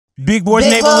Big Boy's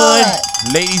Neighborhood,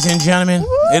 ladies and gentlemen,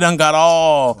 it done got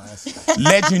all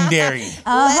legendary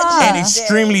and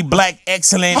extremely black,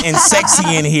 excellent, and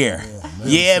sexy in here.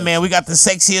 Yeah, man, we got the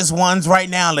sexiest ones right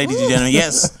now, ladies and gentlemen.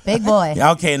 Yes. Big boy.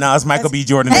 Okay, now it's Michael B.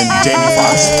 Jordan and Jamie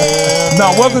Foxx.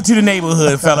 No, welcome to the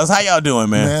neighborhood, fellas. How y'all doing,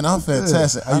 man? Man, I'm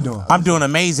fantastic. How you doing? I'm doing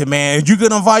amazing, man. You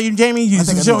good on volume, Jamie? You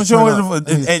show and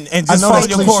just follow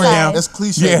your cord down. That's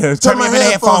cliche. Yeah, turn my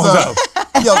headphones up.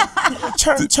 Yo,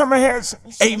 turn my heads.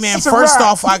 Hey, man, first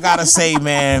off, I gotta say,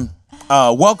 man,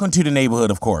 welcome to the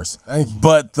neighborhood, of course. Thank you.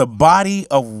 But the body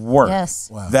of work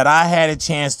Wow. that I had a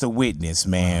chance to witness,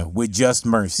 man, with Just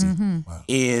Mercy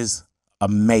is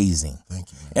amazing.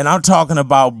 Thank you, man. And I'm talking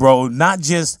about, bro, not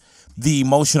just the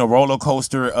emotional roller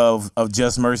coaster of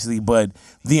Just Mercy, but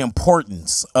the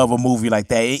importance of a movie like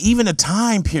that. Even the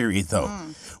time period, though.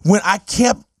 When I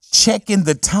kept checking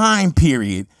the time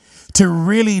period to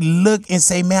really look and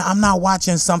say, man, I'm not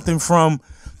watching something from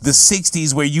the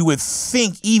 60s where you would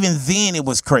think even then it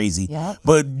was crazy. Yep.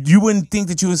 But you wouldn't think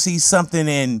that you would see something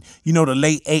in, you know, the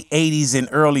late 80s and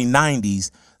early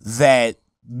 90s that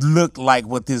looked like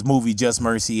what this movie Just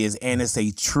Mercy is, and it's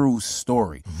a true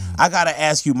story. I got to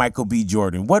ask you, Michael B.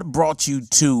 Jordan, what brought you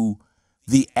to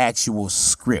the actual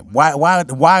script? Why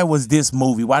was this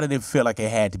movie, why did it feel like it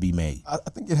had to be made? I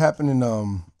think it happened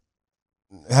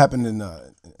in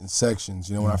sections.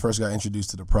 You know, when I first got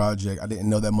introduced to the project, I didn't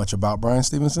know that much about Brian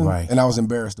Stevenson, and I was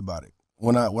embarrassed about it.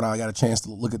 When I got a chance to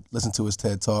listen to his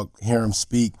TED Talk, hear him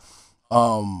speak,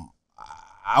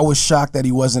 I was shocked that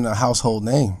he wasn't a household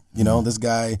name. You know, this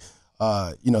guy,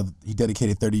 you know, he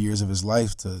dedicated 30 years of his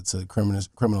life to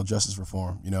criminal justice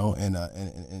reform. You know,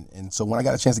 and so when I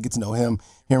got a chance to get to know him,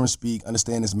 hear him speak,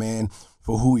 understand this man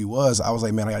for who he was, I was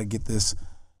like, man, I got to get this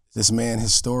man,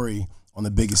 his story on the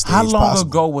biggest stage possible. How long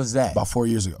ago was that? About 4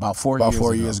 years ago. About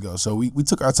 4 years ago. So we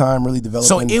took our time really developing.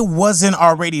 So it wasn't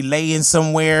already laying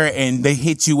somewhere and they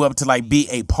hit you up to like be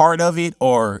a part of it,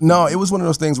 or? No, it was one of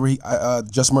those things where he,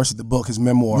 Just Mercy, the book, his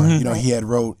memoir, you know, he had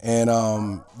wrote, and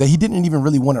that he didn't even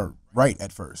really want to write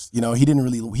at first. You know, he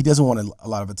doesn't want a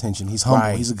lot of attention. He's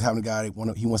humble. He's the kind of guy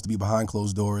that he wants to be behind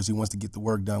closed doors. He wants to get the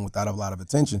work done without a lot of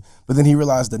attention. But then he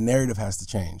realized the narrative has to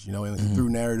change. You know, and through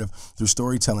narrative, through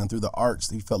storytelling, through the arts,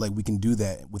 he felt like we can do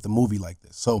that with a movie like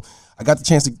this. So I got the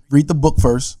chance to read the book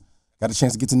first. Got a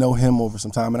chance to get to know him over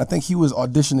some time, and I think he was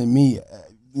auditioning me,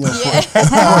 you know,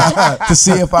 to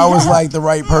see if I was like the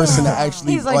right person to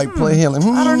actually like play him. Like,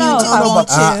 I don't know.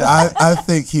 I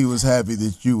think he was happy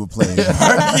that you were playing him.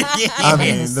 I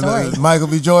mean, Michael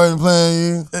B. Jordan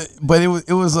playing you. But it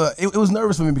was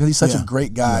nervous for me because he's such a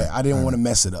great guy. I didn't want to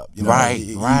mess it up. You know?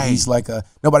 He's like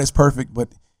nobody's perfect, but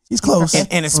he's close.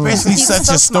 And especially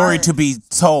such a story to be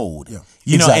told.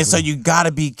 You know, and so you got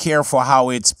to be careful how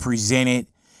it's presented,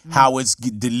 how it's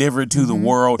delivered to the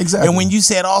world. And when you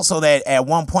said also that at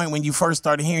one point when you first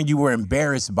started hearing, you were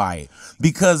embarrassed by it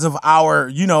because of our,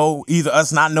 you know, either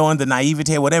us not knowing the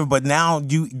naivete or whatever, but now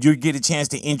you get a chance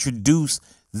to introduce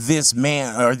this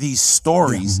man or these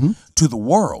stories to the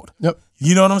world.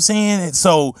 You know what I'm saying?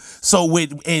 So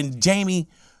and Jamie,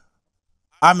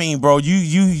 I mean, bro,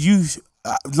 you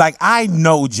like I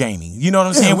know Jamie, you know what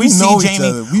I'm saying? We see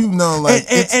Jamie, we know like,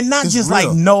 and not just real.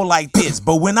 Like know like this,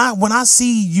 but when I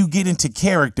see you get into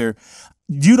character,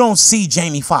 you don't see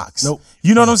Jamie Foxx. Nope.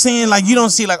 You know what I'm saying? Like you don't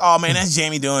see like, oh man, that's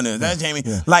Jamie doing this. That's Jamie.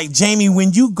 Like Jamie,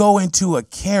 when you go into a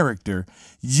character,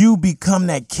 you become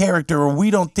that character. Or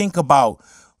we don't think about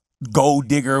Gold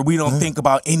Digger. We don't think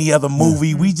about any other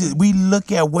movie. We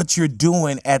look at what you're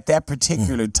doing at that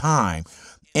particular time.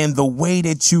 And the way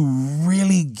that you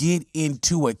really get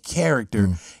into a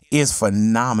character is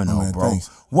phenomenal, bro. Thanks.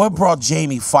 What brought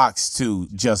Jamie Foxx to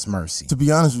Just Mercy? To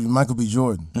be honest with you, Michael B.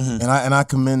 Jordan. And I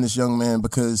commend this young man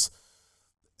because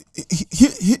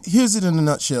here's it in a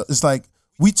nutshell. It's like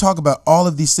we talk about all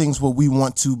of these things where we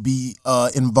want to be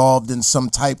involved in some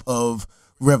type of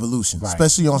revolution,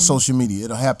 especially on social media.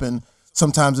 It'll happen.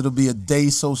 Sometimes it'll be a day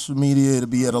social media. It'll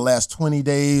be at the last 20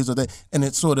 days and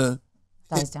it sort of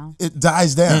It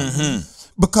dies down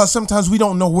because sometimes we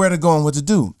don't know where to go and what to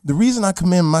do. The reason I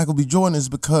commend Michael B. Jordan is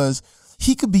because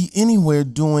he could be anywhere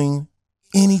doing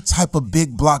any type of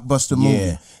big blockbuster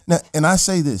movie. Now, and I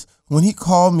say this, when he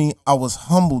called me, I was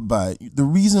humbled by it. The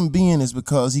reason being is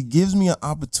because he gives me an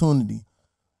opportunity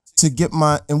to get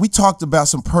and we talked about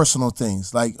some personal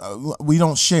things, like we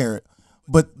don't share it,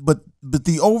 but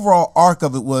the overall arc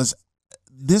of it was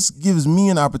this gives me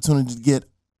an opportunity to get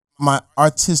my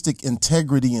artistic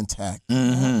integrity intact.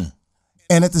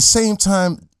 And at the same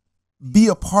time, be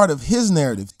a part of his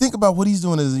narrative. Think about what he's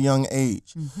doing at a young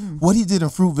age. What he did in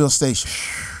Fruitville Station.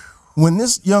 when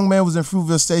this young man was in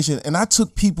Fruitville Station, and I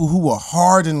took people who were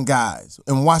hardened guys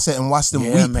and watched that and watched them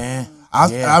weep. Man.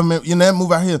 I remember that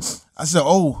move out here. I said,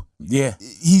 "Oh, yeah,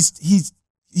 he's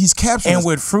capturing." And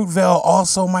with Fruitvale,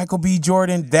 also Michael B.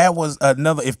 Jordan, that was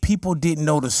another. If people didn't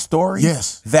know the story,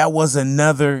 that was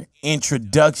another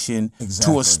introduction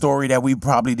to a story that we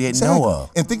probably didn't know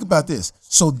of. And think about this.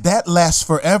 So that lasts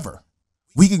forever.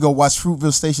 We can go watch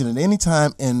Fruitville Station at any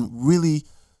time and really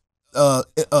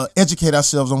educate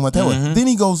ourselves on what that was. Then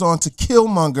he goes on to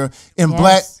Killmonger in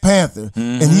Black Panther,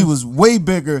 and he was way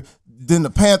bigger than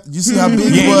the Panther. You see how big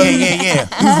he was? Yeah.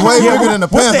 He was way bigger than the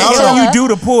Panther. What the hell you do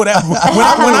to pull that?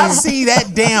 When I see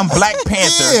that damn Black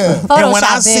Panther, and when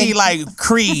I see like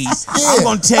Creed, I'm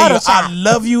gonna tell you, I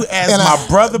love you as my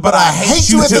brother, but I hate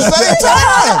you at the same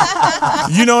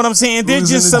time. You know what I'm saying? There's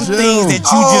just some things that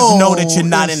you just know that you're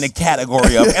not in the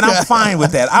category of, and I'm fine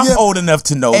with that. I'm old enough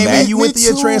to know that. You went through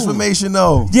your transformation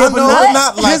though. Yeah, but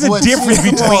not like there's a difference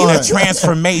between a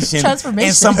transformation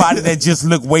and somebody that just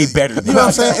look way better than you. You know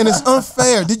what I'm saying? And it's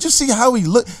unfair. Did you see how he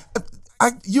looked?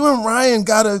 You and Ryan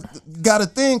got a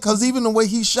thing because even the way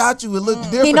he shot you, it looked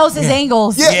different. He knows his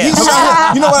angles. Yeah, he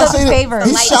shot. You know what I say?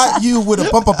 He shot you with a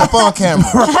bum camera.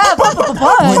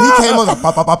 When he came on,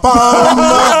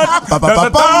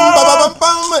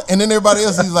 and then everybody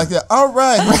else is like that. All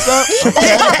right, what's up?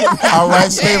 Okay. All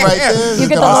right, stay right there. You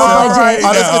get the low budget.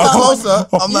 Let's get the close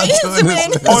up. I'm not doing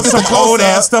this. On some old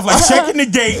ass stuff like checking the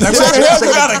gate. Like, what the hell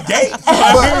you got a gate?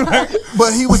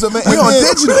 But he was amazing. We on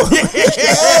digital.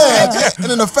 Yeah. And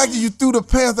then the fact that you threw the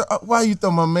Panther, why you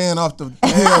throw my man off the hill?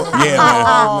 Yeah,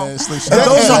 man.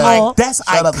 That's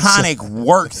iconic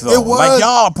work, though. It was. Like,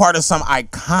 y'all are part of some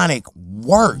iconic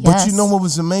work. But you know what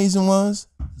was amazing was?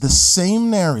 The same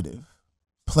narrative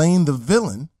playing the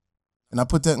villain, and I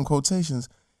put that in quotations,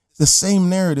 the same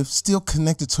narrative still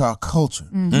connected to our culture.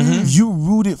 You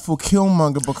rooted for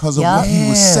Killmonger because of what he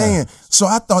was saying. So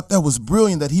I thought that was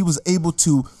brilliant that he was able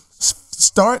to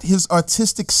start his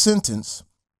artistic sentence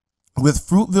with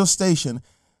Fruitville Station,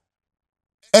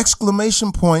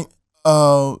 exclamation point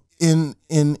in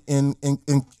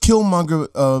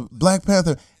Killmonger, Black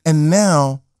Panther, and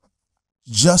now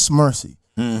Just Mercy.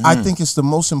 I think it's the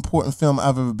most important film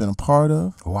I've ever been a part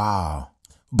of. Wow.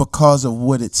 Because of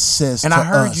what it says and to I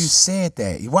heard us. you said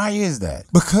that. Why is that?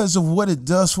 Because of what it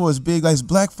does for us big. Like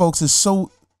black folks is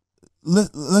so,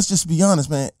 let's just be honest,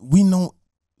 man. We know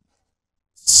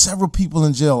several people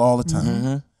in jail all the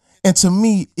time. And to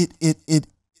me,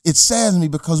 it saddens me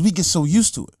because we get so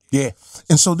used to it. Yeah.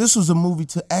 And so this was a movie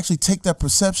to actually take that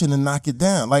perception and knock it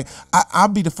down. Like, I'll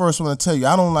be the first one to tell you,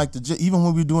 I don't like even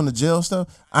when we're doing the jail stuff,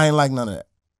 I ain't like none of that.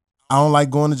 I don't like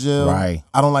going to jail. Right.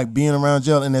 I don't like being around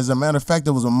jail. And as a matter of fact,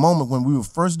 there was a moment when we were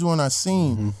first doing our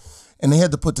scene and they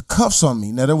had to put the cuffs on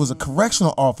me. Now, there was a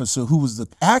correctional officer who was the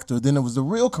actor. Then there was the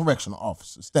real correctional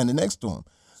officer standing next to him.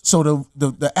 So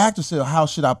the actor said, how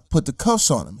should I put the cuffs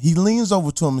on him? He leans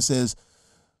over to him and says,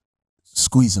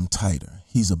 squeeze him tighter.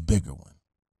 He's a bigger one.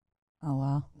 Oh,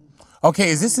 wow. Okay,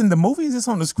 is this in the movie? Is this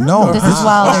on the script? No. This is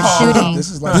while they're shooting. This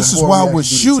is while we're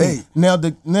shooting.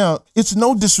 Now, it's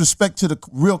no disrespect to the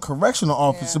real correctional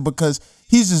officer because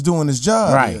he's just doing his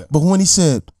job. Right. But when he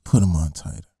said, put him on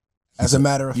tighter. As a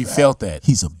matter of fact. You felt that.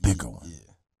 He's a bigger one.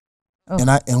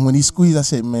 Yeah. And when he squeezed, I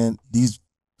said, man, these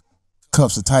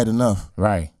cuffs are tight enough.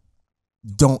 Right.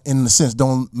 Don't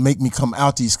make me come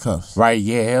out these cuffs. Right,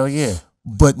 yeah, hell yeah.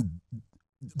 But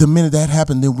the minute that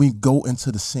happened, then we go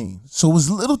into the scene. So it was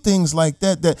little things like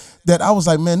that I was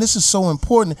like, man, this is so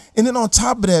important. And then on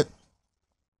top of that,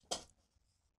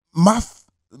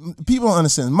 people don't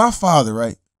understand. My father,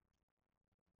 right?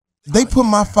 They put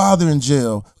my father in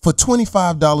jail for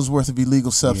 $25 worth of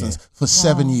illegal substance for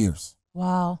 7 years.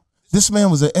 Wow. This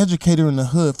man was an educator in the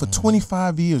hood for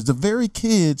 25 years. The very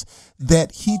kids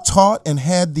that he taught and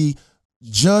had the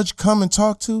judge come and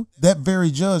talk to, that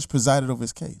very judge presided over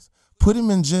his case. Put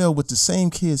him in jail with the same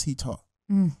kids he taught.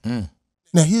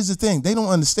 Now, here's the thing. They don't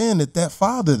understand that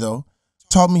father, though,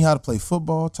 taught me how to play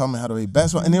football, taught me how to play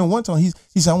basketball. And then one time he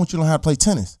said, I want you to learn how to play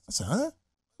tennis. I said, huh?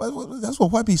 That's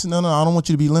what white people said. No, I don't want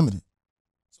you to be limited.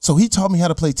 So he taught me how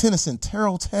to play tennis in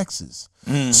Terrell, Texas.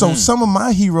 So some of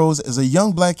my heroes as a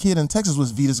young black kid in Texas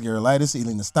was Vitas Gerulaitis,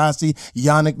 Elena Stasi,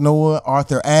 Yannick Noah,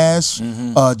 Arthur Ashe,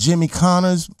 Jimmy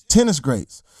Connors, tennis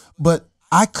greats. But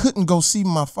I couldn't go see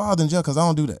my father in jail because I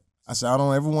don't do that. I said, I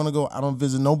don't ever want to go. I don't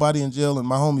visit nobody in jail, and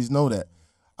my homies know that.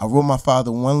 I wrote my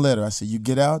father one letter. I said, you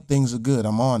get out, things are good.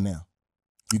 I'm on now.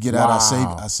 You get out,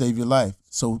 I save your life.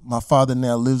 So my father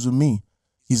now lives with me.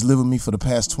 He's lived with me for the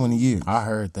past 20 years. I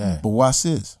heard that. But watch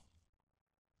this.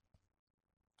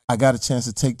 I got a chance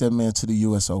to take that man to the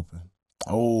U.S. Open.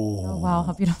 Oh, wow,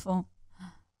 how beautiful.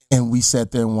 and we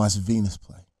sat there and watched Venus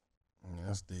play. Yeah,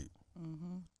 that's deep.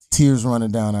 Tears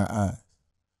running down our eyes.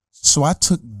 So I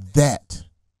took that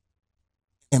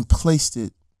and placed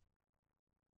it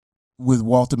with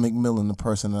Walter McMillan, the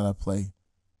person that I play,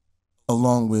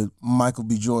 along with Michael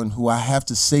B. Jordan, who I have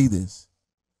to say this,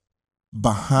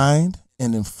 behind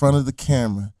and in front of the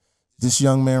camera, this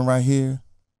young man right here,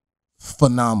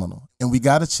 phenomenal. And we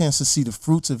got a chance to see the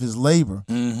fruits of his labor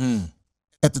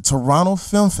at the Toronto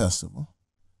Film Festival.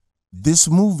 This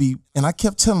movie, and I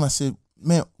kept telling him, I said,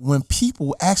 man, when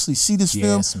people actually see this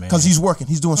film, because he's working,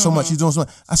 he's doing so much,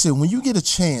 I said, when you get a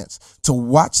chance to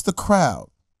watch the crowd,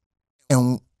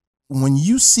 and when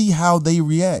you see how they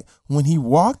react, when he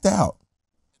walked out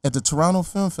at the Toronto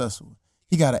Film Festival,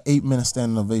 he got an 8-minute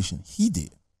standing ovation. He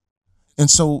did. And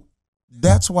so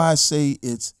that's why I say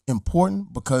it's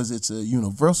important, because it's a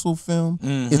universal film.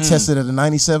 It tested at a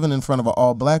 97 in front of an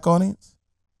all-black audience.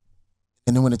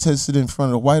 And then when it tested in front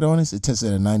of the white audience, it tested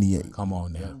at a 98. Come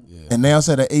on now. Yeah. And now it's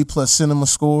at an A+ cinema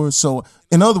score. So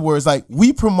in other words, like,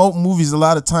 we promote movies a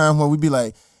lot of time where we be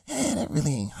like, hey, that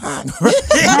really ain't hot. But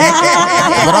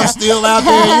I'm still out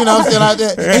there, you know, I'm still out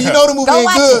there. And you know the movie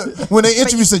ain't good. When they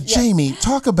interview said, Jamie,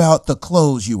 talk about the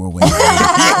clothes you were wearing.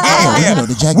 You know,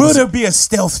 the jacket. Will there be a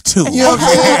stealth too? You know what I'm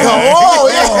saying? Oh,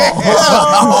 yeah.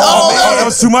 Oh, that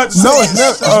was too much. No, it's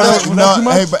never. No,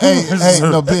 hey,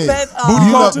 no, Big.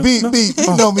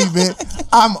 You know me, Big.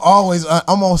 I'm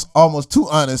almost too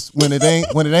honest when it ain't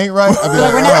right. I be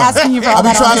like, we're not asking you for all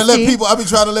that honesty. I be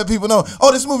trying to let people know,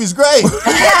 oh, this movie's great.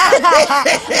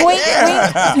 Wait,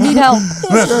 you need help.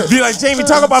 Be like, Jamie,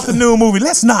 talk about the new movie.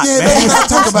 Let's not, man. Let's not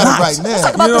talk about it right now.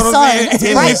 Talk about the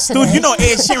sun. Right. You know,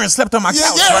 Ed Sheeran slept on my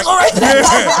couch,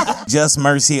 right? Just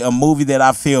Mercy, a movie that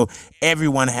I feel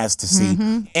everyone has to see.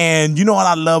 And you know what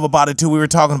I love about it too? We were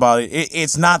talking about it.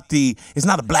 It's not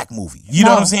a black movie. You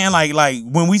know what I'm saying? Like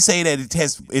when we say that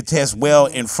it tests well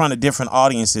in front of different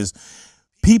audiences,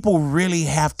 people really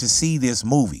have to see this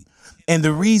movie. And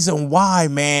the reason why,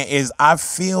 man, is I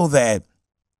feel that,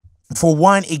 for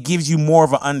one, it gives you more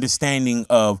of an understanding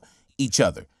of each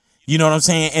other. You know what I'm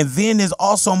saying? And then there's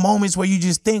also moments where you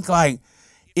just think, like,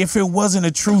 if it wasn't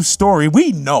a true story,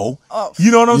 we know.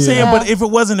 You know what I'm saying? But if it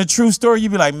wasn't a true story,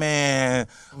 you'd be like, man,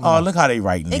 look how they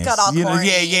writing this. It got all corny.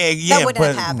 Yeah. That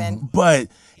wouldn't happen. But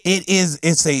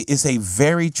it's a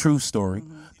very true story.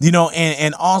 You know,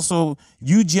 and also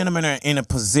you gentlemen are in a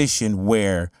position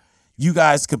where you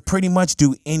guys could pretty much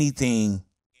do anything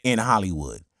in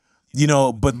Hollywood, you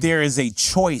know, but there is a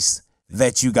choice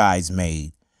that you guys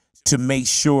made to make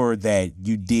sure that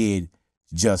you did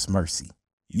Just Mercy.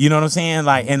 You know what I'm saying?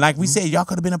 Like, and like we said, y'all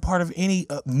could have been a part of any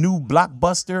new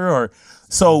blockbuster or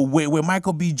so with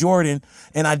Michael B. Jordan.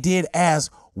 And I did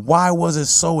ask, why was it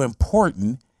so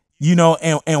important? You know,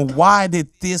 and why did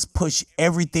this push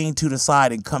everything to the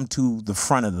side and come to the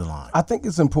front of the line? I think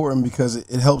it's important because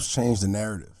it helps change the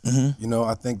narrative. You know,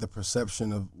 I think the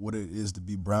perception of what it is to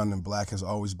be brown and black has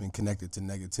always been connected to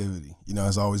negativity. You know,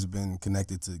 has always been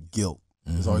connected to guilt.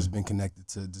 It's always been connected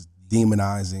to just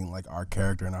demonizing like our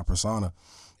character and our persona.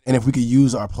 And if we could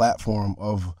use our platform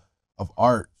of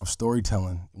art, of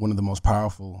storytelling, one of the most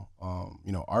powerful,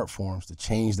 you know, art forms, to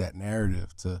change that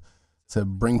narrative, to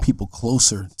bring people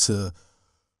closer to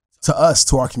us,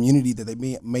 to our community that they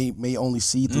may only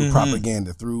see through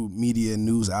propaganda, through media and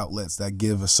news outlets that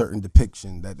give a certain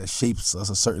depiction that shapes us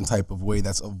a certain type of way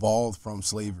that's evolved from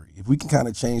slavery. If we can kind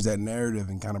of change that narrative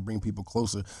and kind of bring people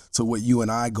closer to what you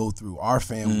and I go through, our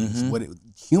families, what it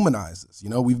humanizes. You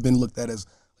know, we've been looked at as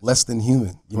less than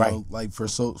human, you know, like for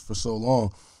so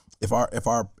long.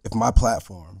 If my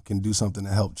platform can do something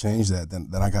to help change that, then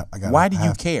I got. Why do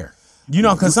you care? You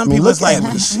know, because some people it's like,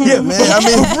 yeah, man. I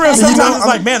mean, for real, sometimes it's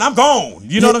like, man, I'm gone.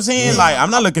 You know what I'm saying? Like, I'm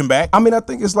not looking back. I mean, I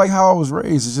think it's like how I was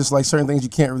raised. It's just like certain things you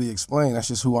can't really explain. That's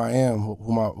just who I am,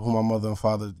 who my mother and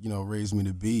father, you know, raised me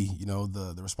to be. You know,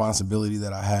 the responsibility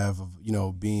that I have of, you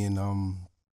know, being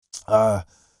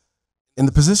in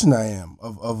the position I am,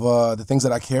 of the things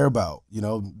that I care about. You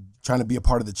know, trying to be a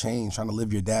part of the change, trying to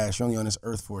live your dash. You're only on this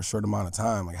earth for a short amount of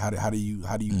time. Like, how do you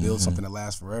build something that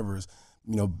lasts forever? Is,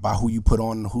 you know, by who you put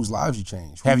on and whose lives you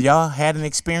change. Have y'all had an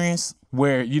experience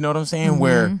where, you know what I'm saying,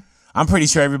 where I'm pretty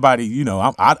sure everybody, you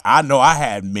know, I know I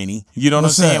had many, you know what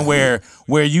I'm saying, where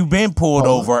you've been pulled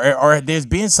over or there's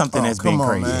been something that's been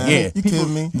crazy. Man. Yeah. You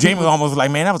kidding me? Jamie almost was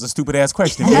like, man, that was a stupid ass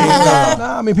question.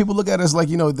 Nah, I mean, people look at us like,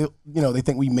 you know, they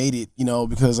think we made it, you know,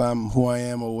 because I'm who I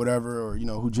am or whatever, or, you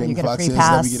know, who Jamie Foxx is,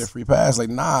 that we get a free pass. Like,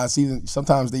 nah, it's even,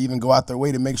 sometimes they even go out their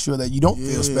way to make sure that you don't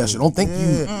feel special. Don't think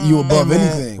you above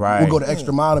anything. Right. We'll go the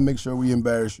extra mile to make sure we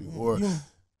embarrass you or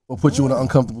put you in an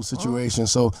uncomfortable situation.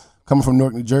 So coming from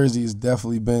Newark, New Jersey, has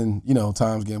definitely been,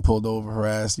 times getting pulled over,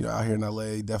 harassed, out here in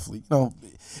LA, definitely,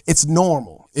 it's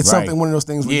normal. It's something, one of those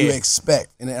things where you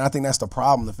expect. And I think that's the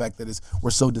problem, the fact that we're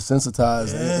so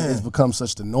desensitized and it's become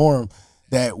such the norm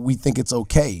that we think it's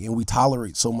okay and we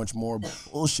tolerate so much more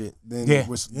bullshit than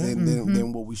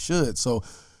what we should. So,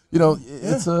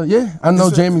 it's I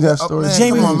know Jamie got stories.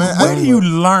 Jamie, come on, man. Where do you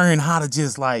learn how to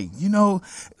just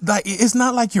it's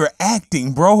not like you're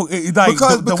acting, bro.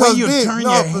 Because the way you turn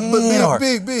your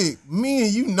head. Big. Me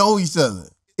and you know each other.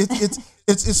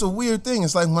 It's a weird thing.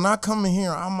 It's like when I come in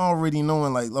here, I'm already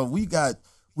knowing look,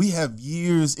 we have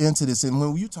years into this, and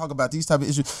when you talk about these type of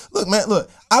issues, look,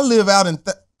 I live out in.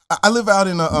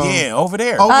 Over there. Over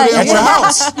there at your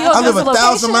house. I live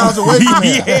 1,000 miles away from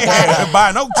here. By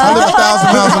an oak tree. I live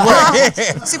 1,000 miles away.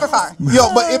 Super far.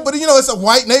 But it's a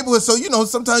white neighborhood, so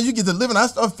sometimes you get to live and I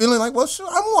start feeling like, well, sure,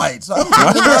 I'm white. So I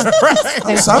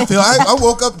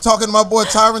woke up talking to my boy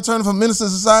Tyron Turner from Minister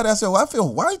Society. I said, well, I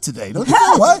feel white today. Don't you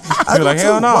feel white? I do too.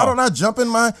 Hell no. Why don't I jump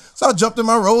in so I jumped in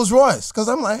my Rolls Royce because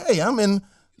I'm like, hey, I'm in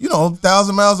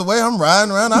 1,000 miles away. I'm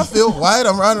riding around. I feel white.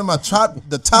 I'm riding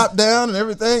the top down and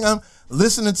everything. I'm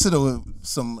listening to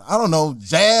some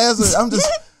jazz.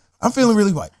 I'm feeling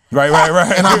really white. Right.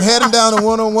 And I'm heading down to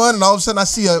 101, and all of a sudden I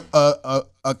see a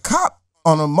cop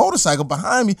on a motorcycle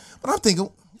behind me. But I'm thinking,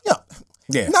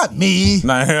 not me.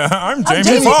 I'm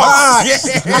Jamie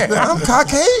Foxx. Yeah. I'm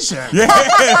Caucasian.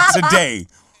 Today.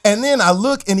 And then I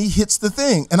look, and he hits the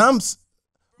thing, and I'm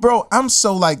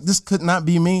so this could not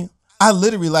be me. I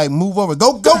literally move over.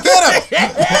 Go get him.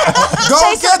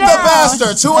 Go get the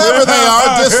bastards, whoever they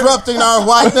are, disrupting our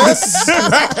whiteness.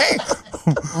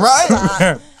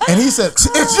 Right? And he said,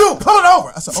 "It's you. Pull it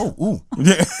over." I said, "Oh, ooh,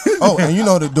 yeah." Oh, and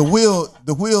the wheel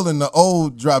in the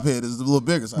old drop head is a little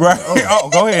bigger. So right. Like, oh,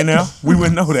 go ahead now. We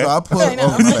wouldn't know that. So I pull it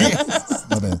over.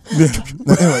 My bad.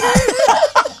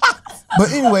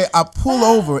 But anyway, I pull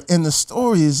over, and the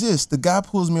story is this: the guy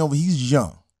pulls me over. He's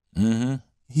young. Mm-hmm.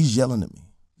 He's yelling at me.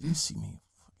 You see me,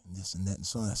 this and that and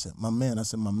so on. I said, my man,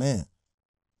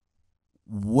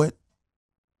 what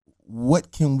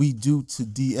can we do to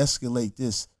de-escalate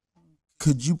this?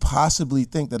 Could you possibly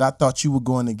think that I thought you were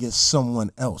going to get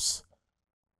someone else?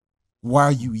 Why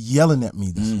are you yelling at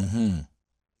me this way?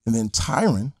 And then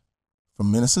Tyron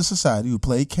from Minister Society, who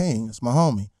played Kane, that's my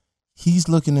homie, he's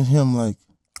looking at him like,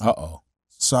 uh-oh.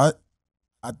 So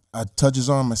I touch his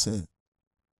arm, I said,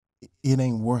 it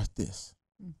ain't worth this.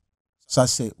 So I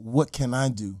said, what can I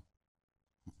do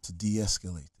to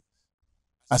de-escalate this?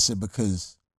 I said,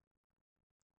 because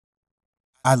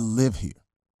I live here.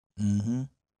 Mm-hmm.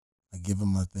 I give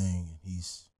him my thing, and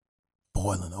he's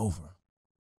boiling over.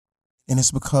 And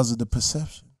it's because of the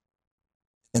perception.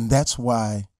 And that's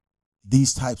why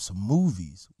these types of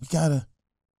movies, we gotta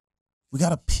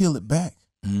peel it back.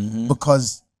 Mm-hmm.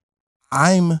 Because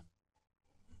I'm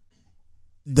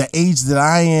the age that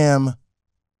I am,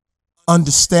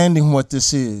 understanding what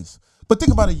this is. But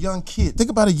think about a young kid.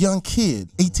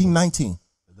 18, 19,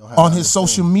 on his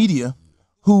social media,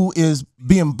 who is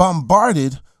being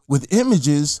bombarded with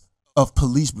images of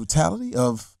police brutality,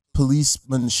 of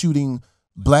policemen shooting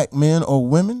black men or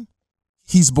women.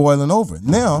 He's boiling over.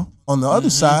 Now, on the other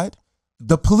side,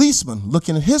 the policeman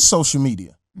looking at his social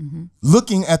media,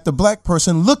 looking at the black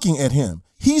person, looking at him.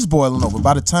 He's boiling over.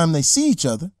 By the time they see each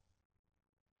other,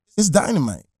 it's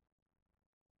dynamite.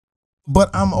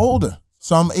 But I'm older,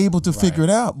 so I'm able to figure it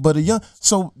out. But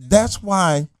so that's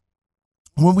why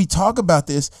when we talk about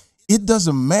this, it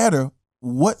doesn't matter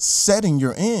what setting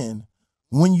you're in.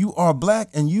 When you are black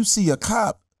and you see a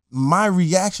cop, my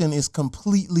reaction is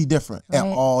completely different at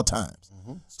all times.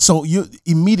 So you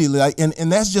immediately,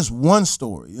 and that's just one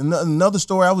story. Another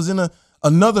story, I was in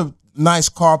another nice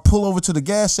car, pull over to the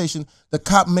gas station. The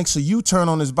cop makes a U-turn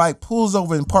on his bike, pulls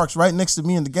over and parks right next to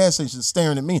me in the gas station,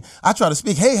 staring at me. I try to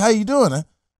speak, hey, how you doing?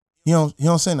 He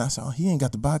don't say nothing. I said, oh, he ain't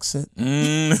got the box set.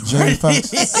 Jamie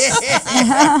Foxx. Does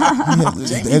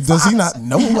he not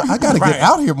know? I got to get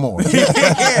out here more.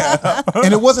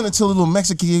 And it wasn't until a little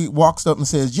Mexican kid walks up and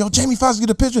says, yo, Jamie Foxx, get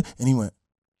a picture. And he went,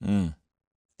 and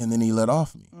then he let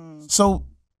off me. So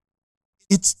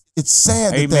it's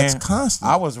sad that that's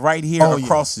constant. I was right here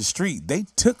across the street. They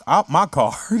took out my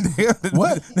car.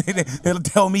 What? They'll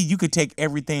tell me you could take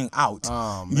everything out.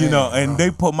 Oh, man. And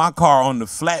they put my car on the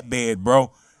flatbed,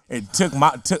 bro. It took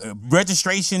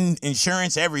registration,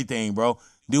 insurance, everything, bro.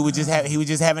 Dude was he was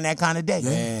just having that kind of day.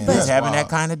 He was having that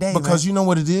kind of day. Because you know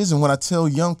what it is, and when I tell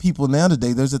young people now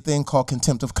today, there's a thing called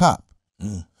contempt of cop.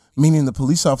 Meaning the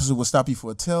police officer will stop you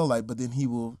for a tail light, but then he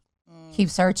will keep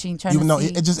searching, trying to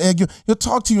see. It just he'll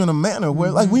talk to you in a manner where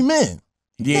like we men.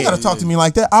 You gotta talk to me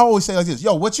like that. I always say like this,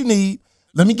 yo, what you need,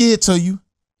 let me get it to you.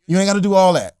 You ain't got to do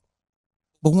all that.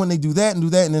 But when they do that,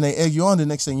 and then they egg you on, the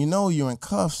next thing you know, you're in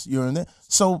cuffs, you're in that.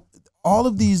 So all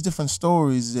of these different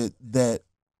stories that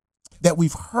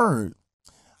we've heard,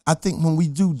 I think when we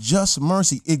do Just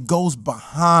Mercy, it goes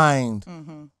behind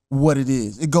what it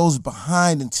is. It goes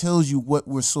behind and tells you what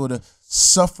we're sort of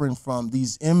suffering from,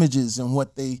 these images and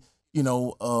what they,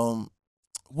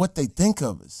 what they think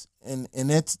of us. And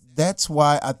that's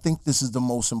why I think this is the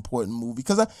most important movie.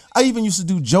 Because I even used to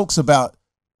do jokes about,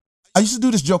 I used to do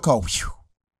this joke called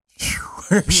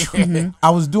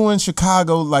I was doing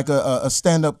Chicago, like a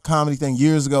stand-up comedy thing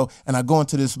years ago, and I go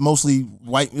into this mostly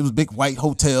white, it was a big white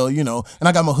hotel, and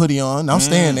I got my hoodie on, and I'm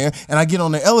staying there, and I get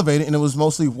on the elevator, and it was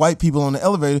mostly white people on the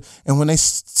elevator, and when they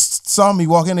saw me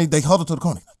walk in, they huddled to the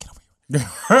corner. Get over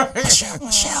here.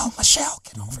 Michelle,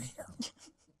 get over here.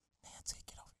 Nancy,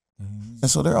 get over here. And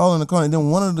so they're all in the corner, and then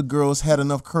one of the girls had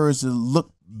enough courage to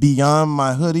look beyond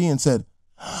my hoodie and said,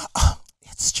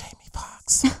 it's Jamie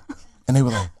Foxx. And they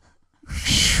were like,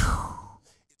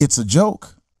 it's a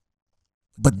joke,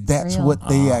 but that's what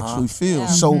they actually feel. Yeah.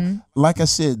 So, like I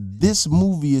said, this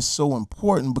movie is so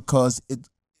important because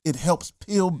it helps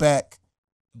peel back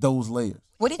those layers.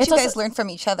 What did you guys learn from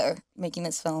each other making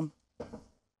this film?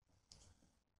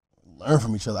 Learn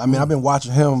from each other. I mean, I've been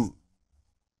watching him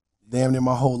damn near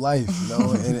my whole life,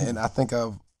 and I think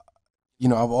I've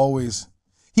always,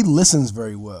 he listens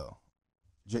very well.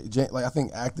 Like I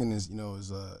think acting is,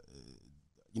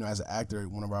 as an actor,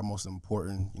 one of our most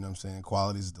important,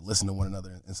 qualities is to listen to one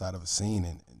another inside of a scene,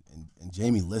 and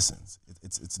Jamie listens.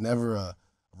 It's never a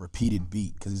repeated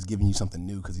beat because he's giving you something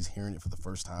new because he's hearing it for the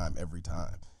first time every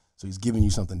time. So he's giving you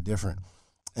something different,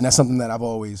 and that's something that I've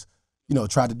always,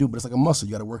 tried to do. But it's like a muscle;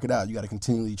 you got to work it out. You got to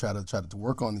continually try to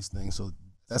work on these things. So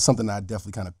that's something that I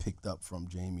definitely kind of picked up from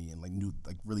Jamie and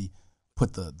really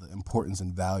put the importance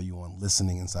and value on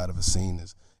listening inside of a scene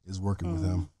is working with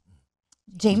him.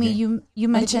 Jamie, you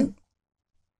mentioned.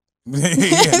 What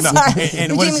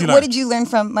did you learn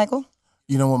from Michael?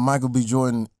 What Michael B.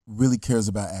 Jordan really cares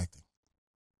about acting.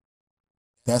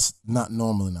 That's not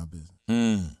normal in our business.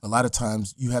 A lot of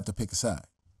times you have to pick a side.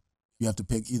 You have to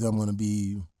pick either I'm going to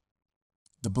be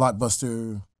the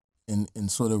blockbuster and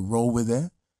sort of roll with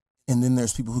that, and then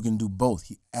there's people who can do both.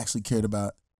 He actually cared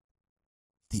about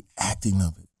the acting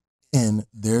of it, and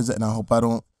and I hope I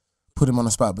don't put him on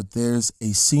the spot, but there's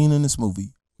a scene in this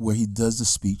movie where he does the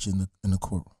speech in the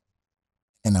courtroom,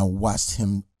 and I watched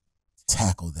him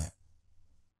tackle that,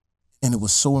 and it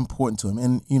was so important to him.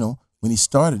 And when he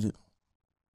started it,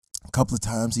 a couple of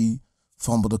times he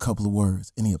fumbled a couple of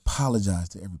words, and he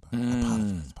apologized to everybody.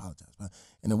 Apologized.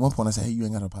 And at one point I said, "Hey, you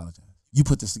ain't got to apologize. You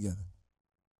put this together.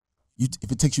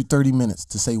 If it takes you 30 minutes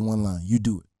to say one line, you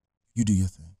do it. You do your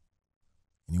thing."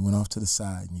 And he went off to the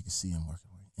side, and you can see him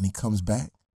working. And he comes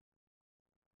back,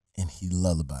 and he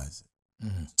lullabies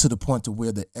it to the point to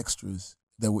where the extras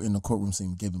that were in the courtroom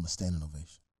scene gave him a standing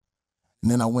ovation.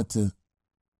 And then I went to,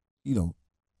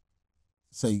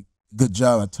 say, "Good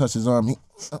job." I touched his arm.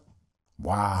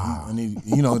 Wow. And he,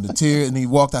 the tear, and he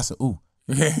walked. I said, "Ooh."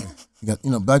 Yeah. You got,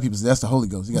 black people say that's the Holy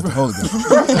Ghost. He got the Holy Ghost.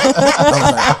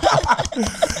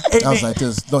 I was like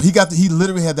this. No, he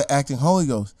literally had the acting Holy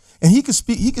Ghost. And he could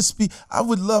speak. I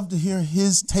would love to hear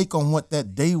his take on what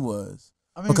that day was.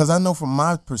 Because I know from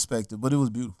my perspective, but it was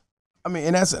beautiful. I mean,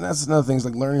 and that's another thing. Is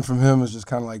like learning from him is just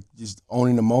kind of like just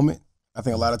owning the moment. I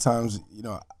think a lot of times,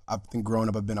 I think growing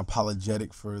up, I've been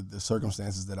apologetic for the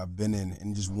circumstances that I've been in,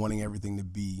 and just wanting everything to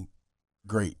be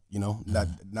great.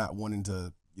 Not wanting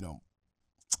to,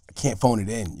 I can't phone it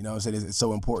in. You know what I'm saying? It's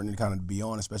so important to kind of be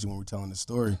on, especially when we're telling the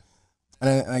story.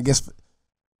 And I guess.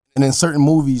 And in certain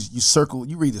movies,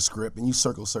 you read the script and you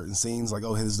circle certain scenes like,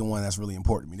 oh, this is the one that's really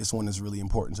important to me. This one is really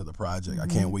important to the project. I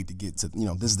can't wait to get to,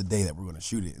 this is the day that we're going to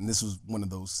shoot it. And this was one of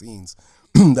those scenes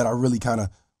that I really kind of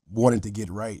wanted to get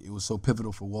right. It was so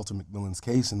pivotal for Walter McMillan's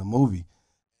case in the movie.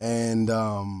 And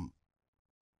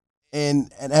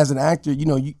as an actor,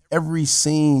 every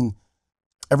scene,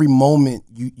 every moment,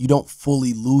 you don't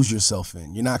fully lose yourself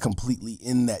in. You're not completely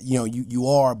in that. You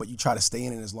are, but you try to stay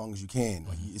in it as long as you can.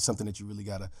 Like, it's something that you really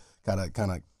gotta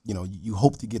kind of, you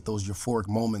hope to get those euphoric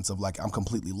moments of like, I'm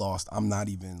completely lost. I'm not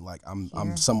even like I'm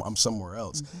somewhere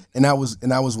else. And that was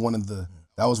one of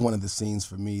the scenes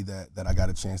for me that I got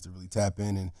a chance to really tap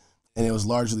in, and it was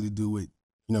largely to do with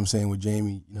with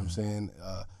Jamie. You know what I'm saying?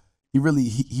 He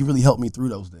really helped me through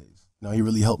those days. He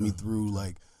really helped me through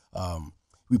like.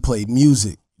 We played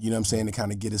music, to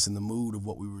kind of get us in the mood of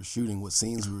what we were shooting, what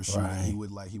scenes we were shooting. Right. He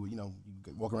would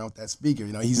walk around with that speaker,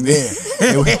 he's there.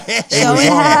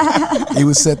 He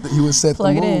would set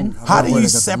Plug the mood. It in. How do you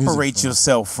separate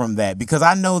yourself from that? Because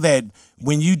I know that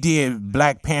when you did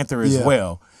Black Panther as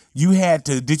well,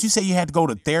 did you say you had to go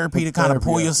to therapy to kind of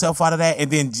pull yourself out of that?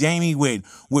 And then Jamie with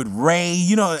Ray,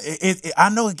 you know, I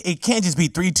know it can't just be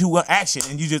 3, 2, 1 action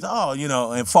and you just,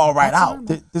 and fall right out.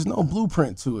 There's no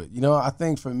blueprint to it. You know, I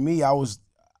think for me, I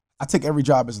take every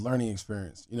job as learning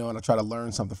experience, you know, and I try to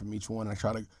learn something from each one. And I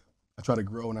try to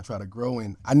grow and I try to grow.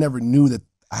 And I never knew that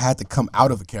I had to come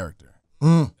out of a character.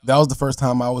 That was the first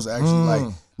time I was actually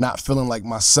like not feeling like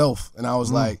myself. And I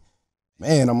was like,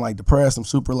 man, I'm like depressed. I'm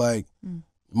super like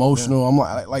emotional. I'm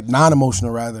like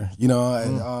non-emotional rather, you know,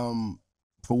 and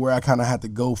for where I kind of had to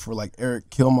go for like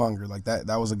Eric Killmonger, like that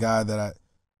was a guy that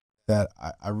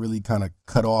I really kind of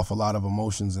cut off a lot of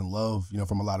emotions and love, you know,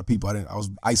 from a lot of people. I was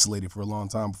isolated for a long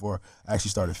time before I actually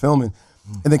started filming.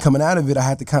 And then coming out of it, I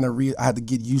had to I had to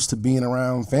get used to being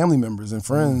around family members and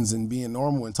friends and being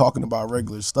normal and talking about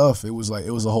regular stuff. It was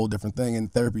a whole different thing,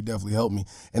 and therapy definitely helped me.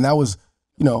 And that was,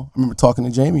 you know, I remember talking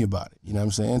to Jamie about it, you know what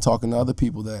I'm saying? Talking to other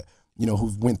people that, you know,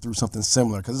 who've went through something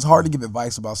similar, because it's hard to give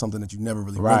advice about something that you never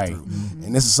really went through.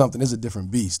 And this is a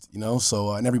different beast, you know?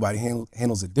 So, and everybody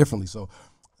handles it differently. So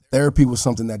therapy was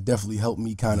something that definitely helped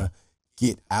me kind of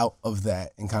get out of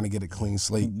that and kind of get a clean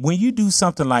slate. When you do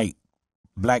something like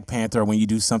Black Panther, when you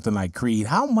do something like Creed,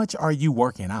 how much are you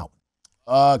working out?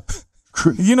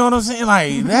 You know what I'm saying?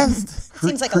 Like that's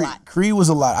seems like a lot. Creed was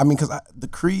a lot. I mean, because the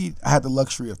Creed, I had the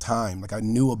luxury of time. Like I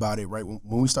knew about it right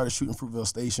when we started shooting Fruitvale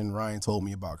Station. Ryan told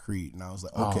me about Creed, and I was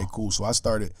like, okay, cool. So I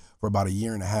started for about 1.5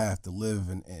 years to live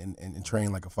and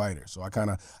train like a fighter. So I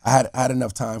had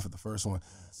enough time for the first one.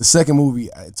 The second movie,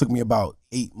 it took me about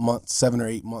 8 months, 7 or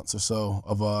 8 months or so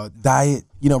of diet,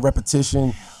 you know,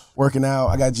 repetition. Working out,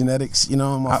 I got genetics, you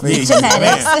know, in my face.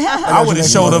 I would have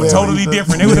showed up totally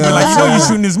different. They would have been like, you know, you're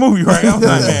shooting this movie, right? I'm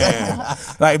like, man.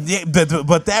 Like, yeah,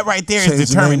 but that right there is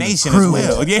determination as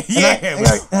well. Yeah. And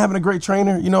having a great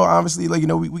trainer, you know, obviously, like, you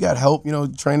know, we got help, you know,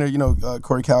 trainer, you know,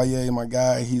 Corey Collier, my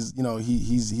guy, he's, you know,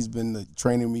 he's been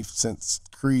training me since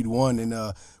Creed 1,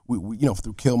 and we you know,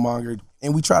 through Killmonger,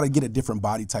 and we try to get a different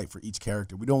body type for each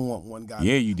character. We don't want one guy.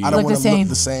 Yeah, you do. I don't want to look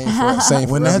the same.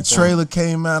 When that trailer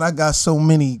came out, I got so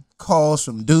many calls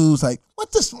from dudes like,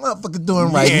 what this motherfucker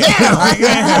doing right now?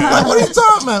 Like, what are you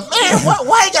talking about? Man,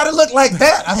 why you gotta look like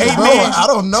that? I said, bro, I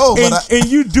don't know. And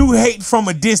you do hate from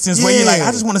a distance where you're like,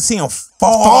 I just want to see him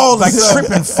fall like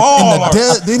trip and fall. I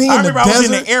remember I was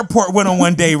in the airport with him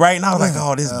one day, right? And I was like,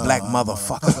 oh, this black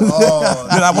motherfucker.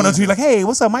 Then I went up to you like, hey,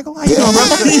 what's up, Michael? How you doing,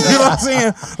 brother? You know what I'm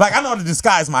saying? Like, I know how to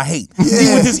disguise my hate.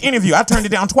 Even with this interview, I turned it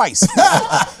down twice.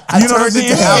 You know what I'm saying?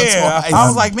 Yeah. I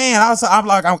was like, man, I'm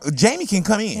like, Jamie can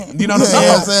come in. You know what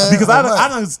I'm saying? Because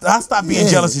I stopped being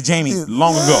jealous of Jamie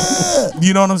long ago.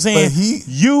 You know what I'm saying?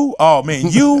 You,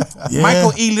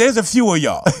 Michael E. There's a few of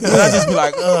y'all. And I just be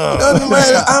like,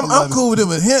 I'm cool with it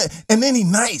with him. And then he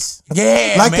nice.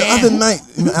 Yeah, like man. the other night,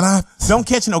 and I don't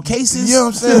catch no cases. You know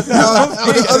what I'm saying?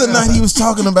 The other night he was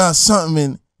talking about something,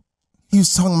 and he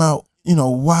was talking about, you know,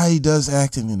 why he does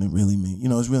acting, and it really mean, you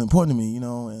know, it's really important to me, you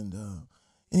know, and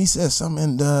he said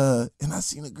something, and I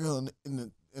seen a girl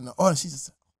in the audience, she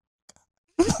just.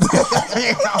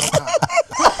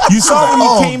 You saw when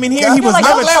he came in here, he was like,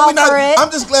 I'm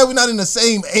just glad we're not in the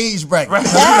same age bracket. Right.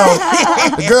 You know,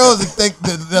 the girls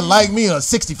that like me are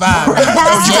 65.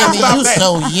 Jamie, you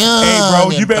so young. Hey, bro,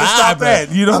 you better stop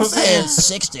that. You know what I'm saying?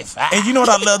 65. And you know what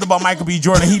I loved about Michael B.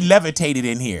 Jordan? He levitated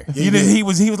in here. He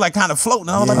was like kind of floating.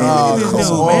 I was like, man, look at this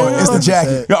dude, man. It's the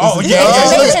jacket. Oh yeah,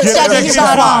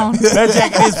 that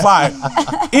jacket is fire.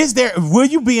 Will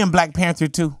you be in Black Panther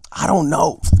 2? I don't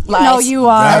know. No, you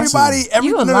are. Everybody,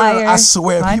 you a liar. I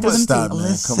swear, people stop, man.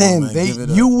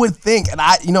 Listen, you would think, and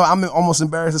I'm almost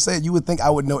embarrassed to say it. You would think I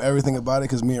would know everything about it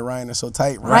because me and Ryan are so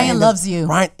tight. Ryan loves you.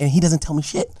 Ryan, and he doesn't tell me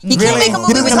shit. He can't make a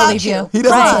movie without you. He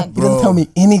doesn't tell me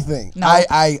anything. No.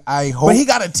 I hope. But he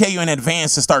got to tell you in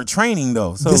advance to start training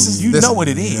though. So you know what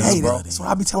it is, hey, bro. That's what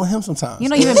I be telling him sometimes. You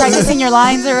know, you've been practicing your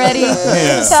lines already.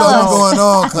 Yeah. Something going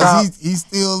on because he's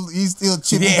still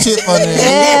chippy chip on there.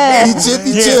 Yeah. He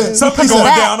chippy chip. Something going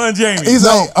down on Jamie. He's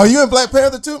like, are you in Black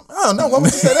Panther too? Oh no, why would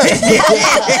you say that?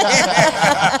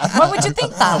 What would you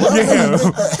think though?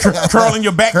 Yeah. Curling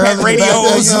your backpack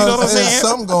radios. You know what I'm saying?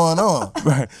 Something going on.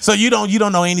 Right. So you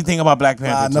don't know anything about Black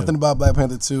Panther 2? Nothing about Black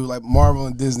Panther 2. Like Marvel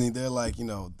and Disney, they're like the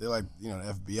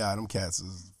FBI. Them cats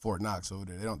is Fort Knox over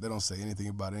there. They don't say anything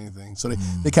about anything. So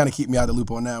they kind of keep me out of the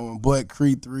loop on that one. But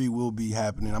Creed 3 will be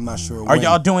happening. I'm not sure when. Are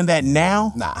y'all doing that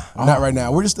now? Nah, not right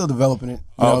now. We're just still developing it.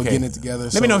 Getting it together.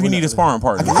 Let me know if you need a sparring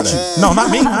partner. I got you. No, not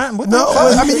me. I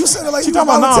mean, you said it like you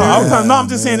talking about. No, I'm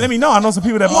just saying. Let me know. I know some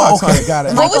people that box. Okay, got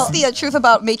it. What was the truth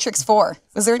about Matrix 4?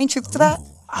 Was there any truth to that?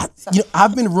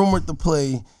 I've been rumored to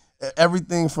play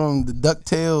everything from the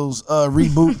DuckTales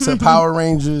reboot to Power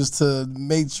Rangers to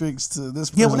Matrix to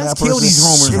this. Yeah, well, let's kill these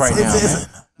rumors right now. Man.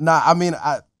 Nah, I mean,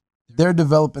 they're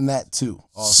developing that too.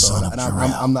 Also, and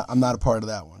I'm not a part of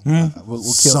that one. We'll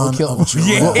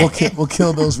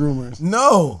kill those rumors.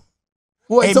 No.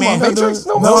 Wait, hey, man, Matrix?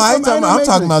 No, I ain't talking about. I'm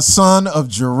talking about Son of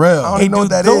Jor-El. I don't even know what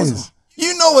that is.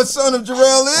 You know what Son of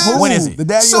Jor-El is? What is it? The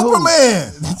daddy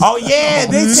Superman. Oh yeah,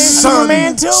 they say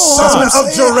Superman too. Son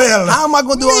of Jor-El. How am I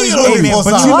gonna do all these Hey, movies? man,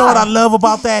 but you know what I love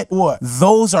about that? What?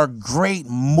 Those are great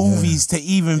movies to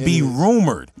even be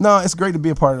rumored. No, it's great to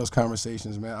be a part of those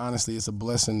conversations, man. Honestly, it's a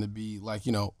blessing to be like,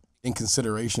 in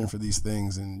consideration for these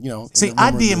things, and See,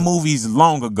 I did movies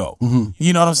long ago.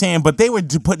 You know what I'm saying? But they were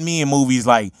putting me in movies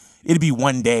like it'd be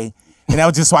one day. And that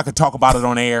was just so I could talk about it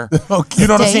on air. Okay. You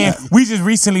know what I'm saying? We just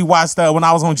recently watched, when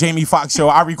I was on Jamie Foxx show,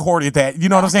 I recorded that. You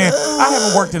know what I'm saying? I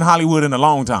haven't worked in Hollywood in a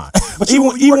long time. But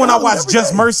even when I watched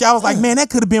Just Mercy, I was like, man, that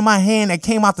could have been my hand that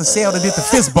came out the cell that did the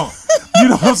fist bump. You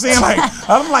know what I'm saying? Like,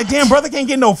 I'm like, damn, brother can't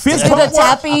get no fist bump. The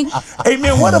tapping. Hey,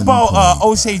 man, what about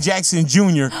O'Shea Jackson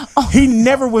Jr.? He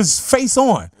never was face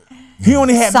on. He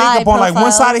only had makeup on like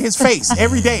one side of his face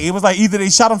every day. It was like either they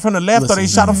shot him from the left or they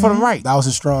shot him from the right. That was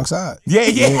his strong side. Yeah.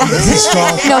 His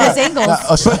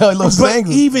angles. But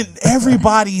even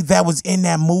everybody that was in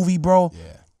that movie, bro,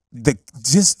 the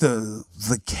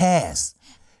cast,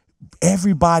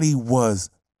 everybody was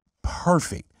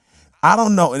perfect. I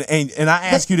don't know, and I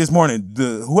asked you this morning,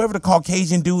 whoever the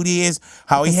Caucasian dude is,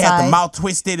 how he had the mouth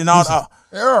twisted and all.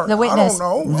 The witness. I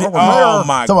don't know. Oh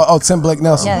my God. Tim Blake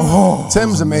Nelson. Yes.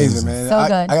 Tim's amazing, man. So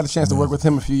good. I got a chance to work with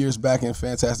him a few years back in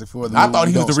Fantastic Four. I thought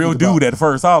he was the real dude at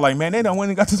first. I was like, man, they done went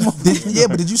and got this movie.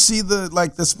 But did you see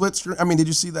the split screen? I mean, did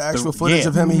you see the actual footage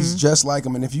of him? He's just like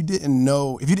him. And if you didn't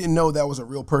know that was a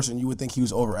real person, you would think he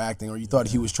was overacting, or you thought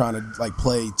he was trying to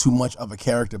play too much of a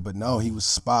character. But no, he was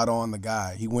spot on. The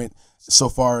guy. He went so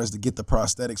far as to get the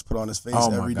prosthetics put on his face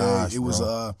every day. It was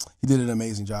he did an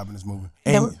amazing job in this movie.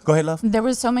 And go ahead, love. There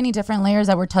were so many different layers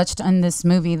that were touched in this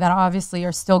movie that obviously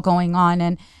are still going on,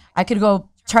 and I could go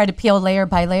try to peel layer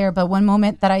by layer, but one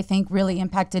moment that I think really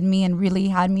impacted me and really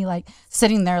had me like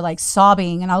sitting there like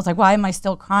sobbing, and I was like, why am I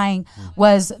still crying,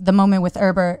 was the moment with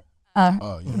Herbert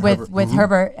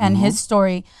Herbert and his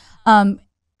story.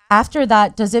 After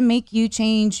that, does it make you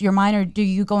change your mind, or do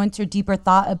you go into deeper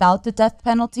thought about the death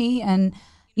penalty and,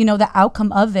 the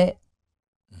outcome of it?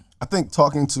 I think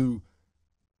talking to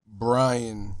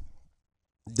Brian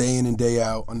day in and day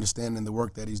out, understanding the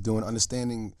work that he's doing,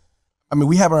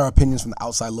 we have our opinions from the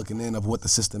outside looking in of what the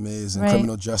system is and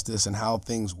criminal justice and how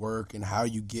things work and how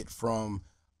you get from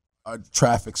a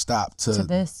traffic stop to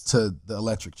the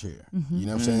electric chair. You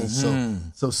know what I'm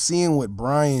saying? So seeing what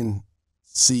Brian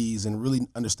sees and really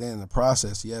understanding the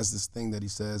process, he has this thing that he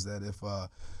says that if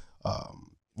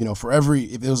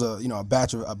if there was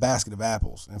a basket of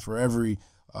apples, and for every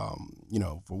for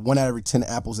 1 out of every 10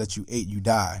 apples that you ate, you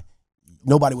die,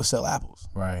 nobody would sell apples.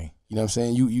 Right. You know what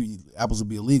I'm saying? You apples would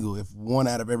be illegal. If 1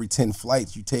 out of every 10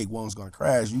 flights you take, one's going to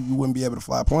crash, you wouldn't be able to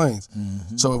fly planes.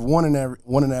 So if one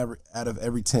out of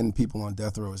every 10 people on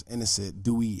death row is innocent,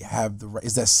 do we have the right?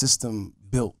 Is that system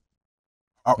built?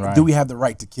 Do we have the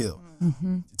right to kill,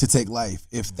 to take life,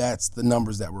 if that's the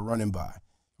numbers that we're running by?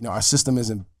 Our system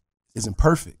isn't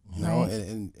perfect,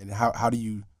 and how do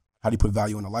you put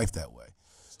value on a life that way?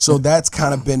 So that's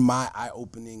kind of been my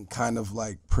eye-opening kind of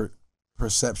like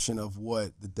perception of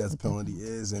what the death penalty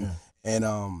is, and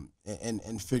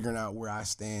figuring out where I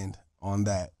stand on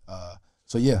that.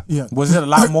 So yeah. Was it a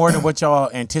lot more than what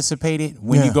y'all anticipated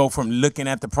when you go from looking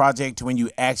at the project to when you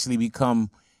actually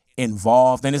become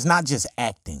involved? And it's not just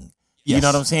acting. You know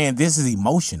what I'm saying? This is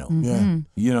emotional.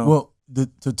 Well, to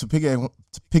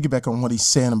piggyback on what he's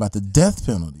saying about the death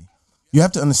penalty, you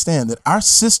have to understand that our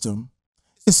system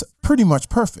is pretty much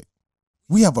perfect.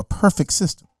 We have a perfect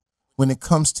system when it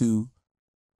comes to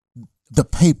the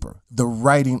paper, the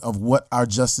writing of what our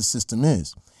justice system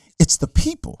is. It's the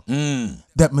people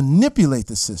that manipulate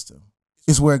the system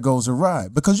is where it goes awry.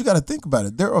 Because you got to think about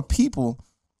it. There are people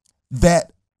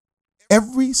that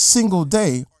every single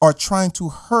day are trying to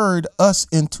herd us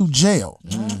into jail.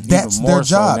 That's their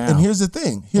job. And here's the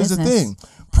thing.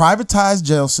 Privatized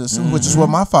jail system, which is what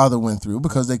my father went through,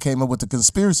 because they came up with the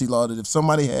conspiracy law that if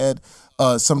somebody had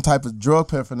some type of drug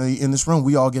paraphernalia in this room,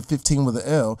 we all get 15 with an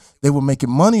L. They were making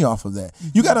money off of that.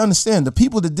 You got to understand, the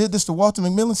people that did this to Walter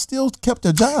McMillan still kept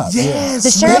their jobs. Yes.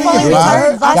 The sheriff only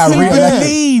retired last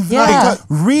year.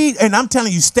 Read, and I'm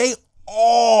telling you, stay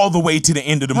all the way to the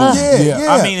end of the movie.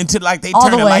 I mean, until like they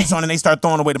turn the lights on and they start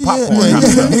throwing away the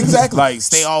popcorn. Exactly. Like,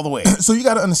 stay all the way. So you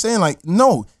got to understand, like,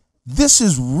 no, this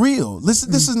is real. This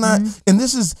is not, and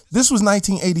this was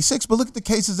 1986. But look at the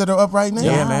cases that are up right now.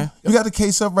 Yeah, man. You got the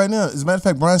case up right now. As a matter of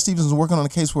fact, Brian Stevens is working on a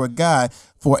case where a guy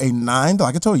for a $9,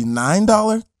 like I told you,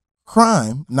 $9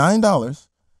 crime, $9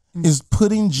 is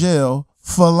put in jail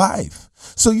for life.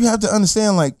 So you have to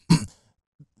understand, like,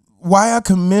 why I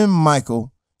commend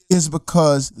Michael is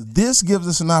because this gives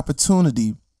us an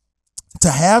opportunity to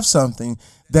have something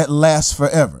that lasts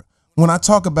forever. When I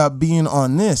talk about being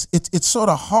on this, it's sort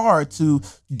of hard to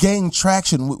gain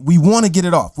traction. We want to get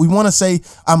it off. We want to say,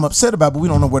 I'm upset about it, but we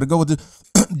don't know where to go with it.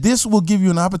 This will give you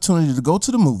an opportunity to go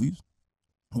to the movies,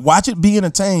 watch it, be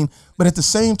entertained, but at the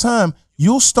same time,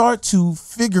 you'll start to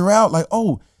figure out, like,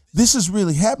 oh, this is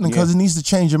really happening, because it needs to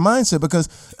change your mindset. Because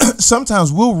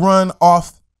sometimes we'll run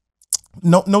off,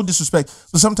 no disrespect,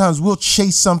 but sometimes we'll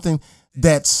chase something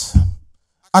that's,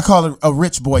 I call it a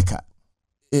rich boycott.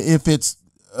 If it's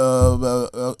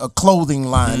a clothing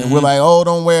line, and we're like, oh,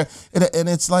 don't wear it. And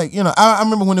it's like, you know, I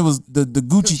remember when it was the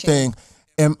Gucci thing,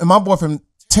 and my boyfriend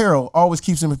Terrell always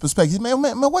keeps in perspective. He said,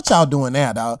 man, what y'all doing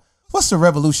now, dog? What's the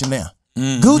revolution now?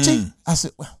 Gucci? I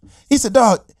said, he said,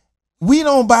 dog, we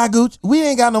don't buy Gucci. We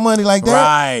ain't got no money like that.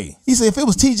 Right. He said, if it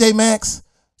was TJ Maxx,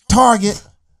 Target,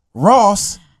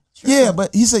 Ross, yeah,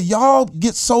 but he said, y'all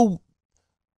get so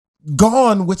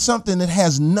gone with something that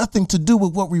has nothing to do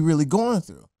with what we're really going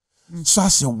through. So I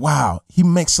said, wow, he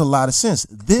makes a lot of sense.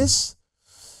 This,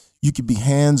 you can be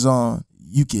hands-on.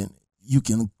 You can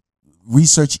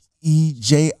research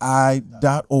EJI.org,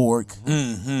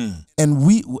 and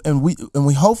we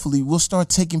hopefully we'll start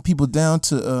taking people down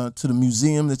to the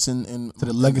museum that's in to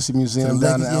the Legacy Museum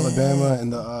down in Alabama,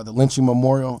 and the lynching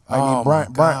memorial. I mean,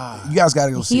 Brian, you guys got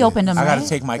to go see it. He opened them. I got right? to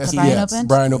take my key.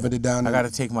 Brian opened it down. I got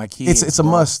to take my key. It's a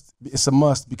must. It's a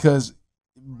must, because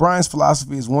Brian's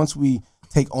philosophy is, once we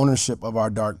take ownership of our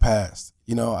dark past,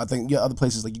 you know, I think other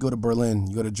places, like you go to Berlin,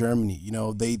 you go to Germany, you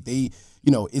know, they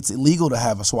you know, it's illegal to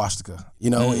have a swastika. You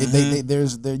know,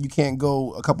 you can't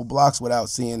go a couple blocks without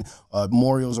seeing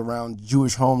memorials around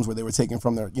Jewish homes where they were taken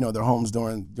from their homes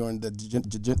during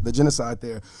the genocide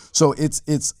there. So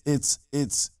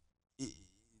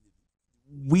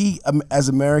we as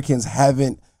Americans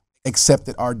haven't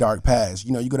accepted our dark past.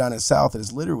 You know, you go down in the South and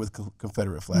it's littered with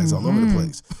Confederate flags all over the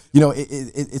place. You know,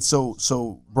 it's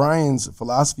so Brian's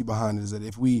philosophy behind it is that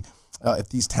if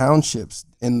these townships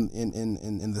in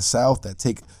the South that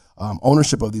take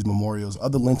ownership of these memorials,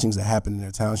 other lynchings that happen in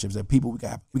their townships, that people we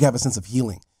can have a sense of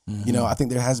healing. You know, I think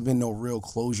there has been no real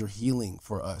closure healing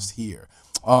for us here,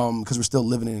 because we're still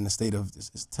living in a state of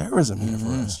it's terrorism here for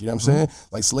us. You know what I'm saying?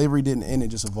 Like, slavery didn't end; it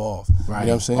just evolved. Right. You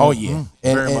know what I'm saying? Oh yeah,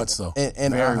 very much so.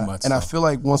 And I feel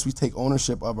like once we take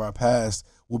ownership of our past,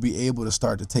 we'll be able to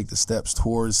start to take the steps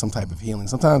towards some type of healing.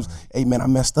 Sometimes, hey man, I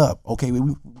messed up. Okay,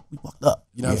 we fucked up.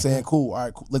 You know what I'm saying? Cool. All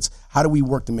right, cool. How do we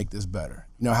work to make this better?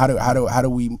 You know, how do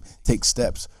we take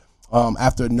steps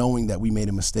after knowing that we made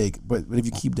a mistake? But if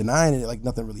you keep denying it, like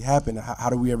nothing really happened, how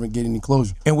do we ever get any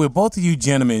closure? And with both of you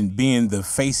gentlemen being the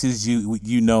faces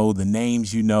you know, the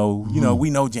names you know, we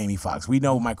know Jamie Foxx, we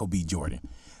know Michael B. Jordan,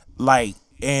 like,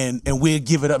 and we'll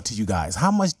give it up to you guys.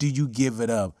 How much do you give it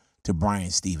up to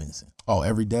Brian Stevenson? Oh,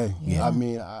 every day. Yeah. I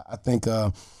mean, I think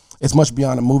it's much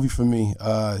beyond a movie for me.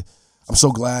 I'm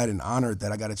so glad and honored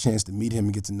that I got a chance to meet him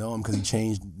and get to know him, because he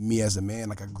changed me as a man.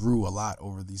 Like, I grew a lot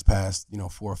over these past 4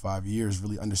 or 5 years,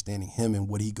 really understanding him and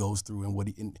what he goes through, and what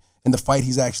and the fight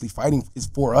he's actually fighting is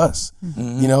for us.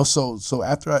 You know, so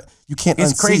after you can't.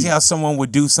 It's crazy how someone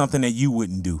would do something that you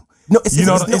wouldn't do. No,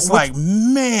 it's like,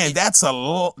 man, that's a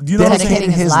lot. You know,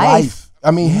 dedicating his life.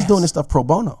 I mean, he's doing this stuff pro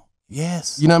bono.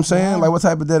 Yes. You know what I'm saying? Like, what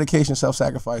type of dedication,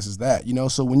 self-sacrifice is that? You know,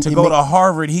 so when to go to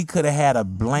Harvard, he could have had a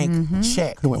blank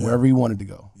check. He went wherever he wanted to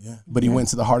go. Yeah. But he went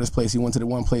to the hardest place. He went to the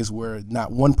one place where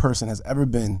not one person has ever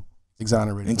been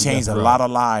exonerated. And changed a lot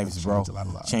of lives, bro.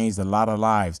 Changed a lot of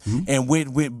lives. And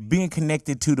with being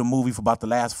connected to the movie for about the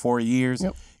last 4 years,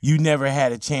 you never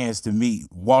had a chance to meet.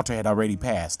 Walter had already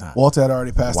passed, huh? Walter had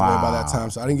already passed away by that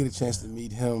time, so I didn't get a chance to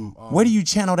meet him. Where do you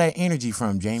channel that energy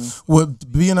from, Jamie? Well,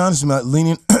 being honest,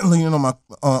 leaning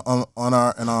on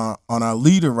our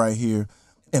leader right here,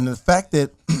 and the fact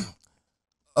that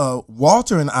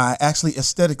Walter and I actually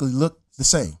aesthetically look the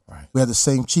same. Right. We have the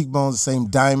same cheekbones, the same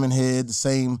diamond head, the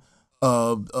same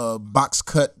box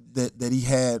cut that he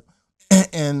had,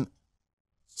 and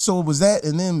so it was that,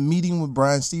 and then meeting with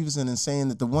Brian Stevenson and saying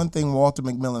that the one thing Walter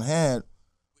McMillan had,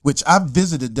 which I've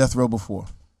visited death row before,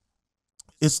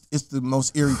 it's the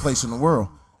most eerie place in the world,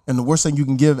 and the worst thing you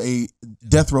can give a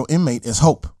death row inmate is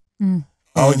hope.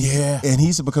 Oh yeah, and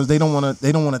he said because they don't want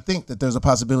to think that there's a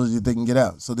possibility that they can get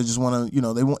out, so they just want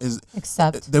to they want to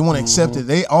accept it.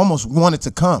 They almost want it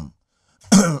to come.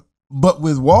 But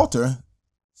with Walter,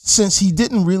 since he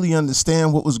didn't really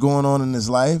understand what was going on in his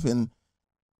life, and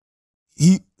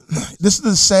this is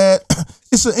a sad,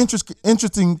 it's an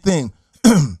interesting thing.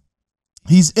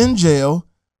 He's in jail,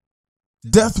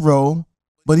 death row,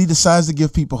 but he decides to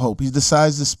give people hope. He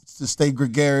decides to stay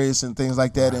gregarious and things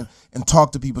like that, and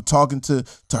talk to people, talking to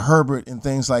Herbert and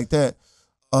things like that,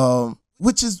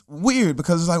 which is weird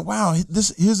because it's like, wow,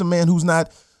 here's a man who's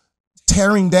not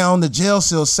tearing down the jail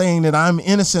cell saying that I'm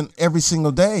innocent every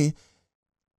single day.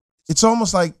 It's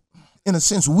almost like, in a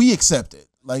sense, we accept it.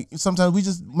 Like sometimes we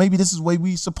just, maybe this is the way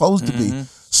we supposed to be.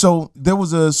 So there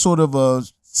was a sort of a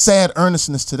sad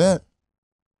earnestness to that.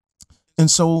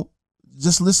 And so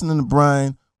just listening to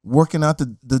Brian, working out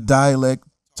the dialect,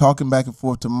 talking back and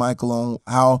forth to Michael on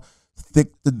how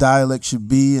thick the dialect should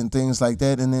be and things like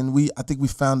that. And then I think we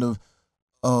found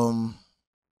an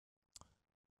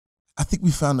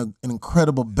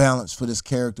incredible balance for this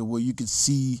character where you could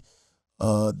see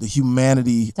the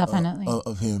humanity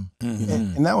of him.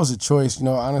 And that was a choice, you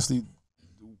know, honestly,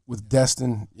 with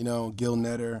Destin, you know, Gil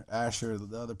Netter, Asher,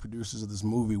 the other producers of this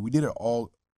movie. We did it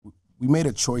all. We made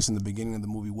a choice in the beginning of the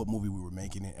movie, what movie we were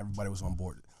making, and everybody was on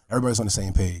board. Everybody was on the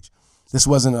same page. This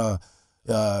wasn't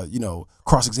you know,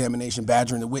 cross-examination,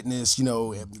 badgering the witness, you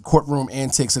know, courtroom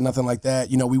antics and nothing like that.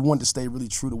 You know, we wanted to stay really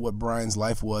true to what Brian's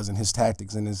life was and his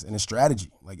tactics and his strategy.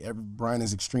 Like Brian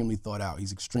is extremely thought out.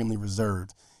 He's extremely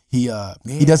reserved. He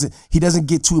doesn't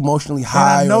get too emotionally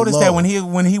high. And I noticed or low. that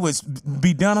when he was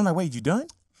be done, I'm like, wait, you done?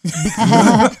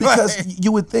 Because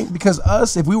you would think, because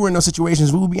us, if we were in those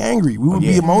situations, we would be angry, we would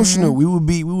be emotional, we were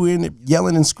in it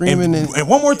yelling and screaming and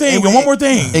one more thing, and one more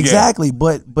thing. Exactly.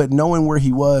 But knowing where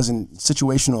he was and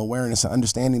situational awareness and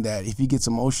understanding that if he gets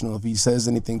emotional, if he says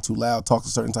anything too loud, talks a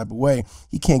certain type of way,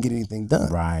 he can't get anything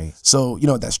done. Right. So, you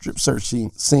know, that strip search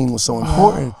scene was so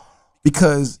important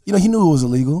because, you know, he knew it was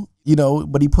illegal, you know,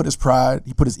 but he put his pride,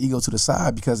 he put his ego to the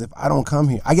side, because if I don't come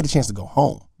here, I get a chance to go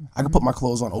home. I can put my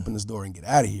clothes on, open this door, and get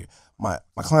out of here. My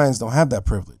clients don't have that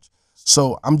privilege.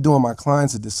 So I'm doing my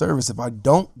clients a disservice if I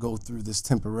don't go through this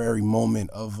temporary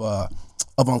moment of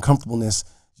uncomfortableness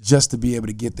just to be able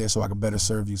to get there so I can better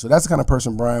serve you. So that's the kind of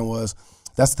person Brian was.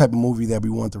 That's the type of movie that we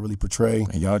wanted to really portray.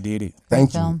 And y'all did it.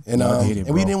 Thank you. And,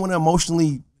 and we didn't want to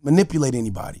emotionally manipulate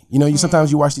anybody. You know,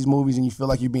 sometimes you watch these movies and you feel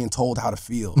like you're being told how to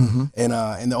feel,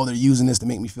 and they're using this to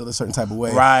make me feel a certain type of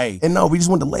way. Right. And no, we just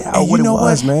wanted to lay out what it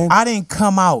was, man. I didn't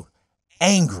come out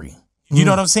angry. You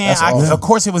know what I'm saying? Of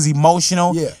course, it was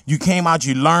emotional. Yeah. You came out,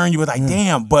 you learned, you were like,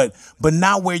 damn, but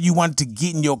not where you wanted to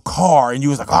get in your car and you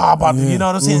was like, you know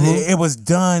what I'm saying? It was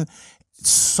done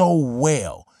so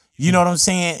well. You know what I'm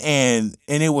saying? And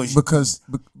it was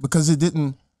because it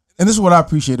didn't. And this is what I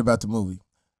appreciate about the movie.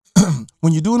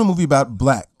 When you're doing a movie about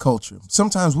black culture,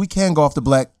 sometimes we can go off the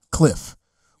black cliff.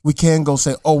 We can go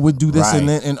say, oh, we'll do this and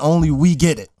then, and only we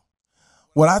get it.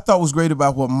 What I thought was great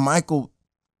about what Michael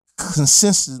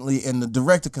consistently and the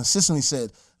director consistently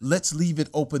said, let's leave it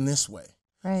open this way.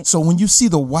 Right. So when you see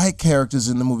the white characters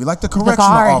in the movie, like the correctional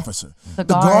officer, the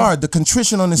guard, the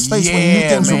contrition on his face when he knew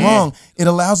things were wrong, it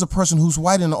allows a person who's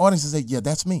white in the audience to say, yeah,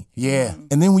 that's me. Yeah.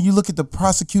 And then when you look at the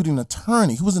prosecuting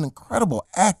attorney, who was an incredible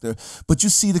actor, but you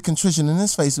see the contrition in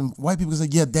his face, and white people say,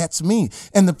 yeah, that's me.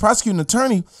 And the prosecuting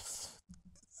attorney,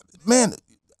 man,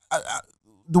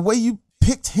 the way you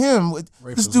picked him,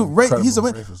 this dude,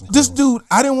 this dude,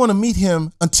 I didn't want to meet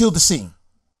him until the scene.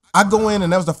 I go in,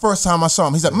 and that was the first time I saw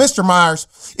him. He said, Mr. Myers,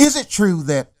 is it true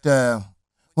that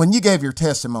when you gave your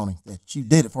testimony that you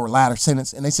did it for a lighter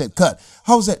sentence? And they said, cut.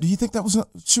 How was that? Do you think that was,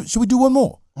 should we do one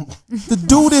more? The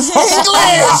dude is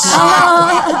English!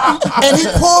 And he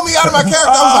pulled me out of my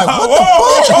character. I was like, what the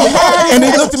fuck? And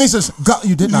he looked at me and says, God,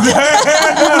 you did not.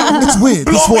 It's weird.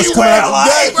 This voice coming out.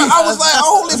 I was like,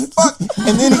 holy fuck.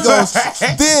 And then he goes,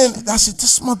 then I said,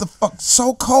 this motherfucker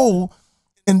so cold.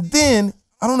 And then,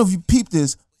 I don't know if you peeped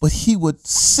this, but he would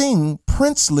sing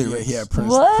Prince lyrics. Yeah,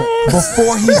 Prince. What?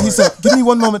 Before he said, give me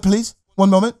one moment, please. One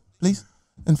moment, please.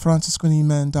 And Francis Green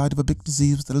man died of a big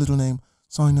disease with the little name,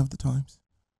 Sign of the Times.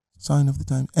 Sign of the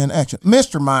Times. And action.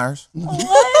 Mr. Myers. What?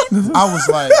 I was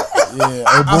like, yeah.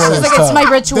 I was like, it's my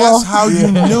ritual. That's how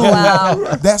you knew.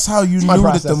 Wow. That's how you knew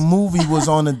that the movie was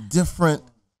on a different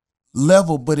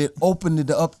level, but it opened it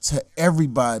up to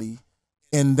everybody.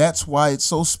 And that's why it's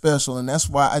so special. And that's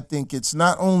why I think it's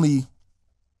not only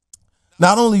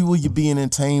will you be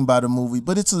entertained by the movie,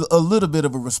 but it's a little bit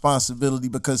of a responsibility,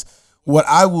 because what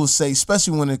I will say,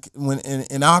 especially when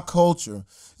in our culture,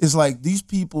 is like these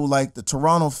people, like the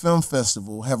Toronto Film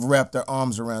Festival, have wrapped their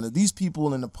arms around it. These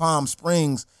people in the Palm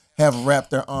Springs have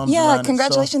wrapped their arms around it. Yeah,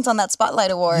 congratulations on that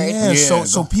Spotlight Award. Yeah,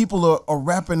 so people are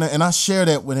wrapping that, and I share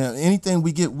that with him. Anything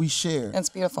we get, we share. That's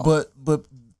beautiful. But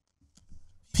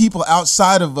people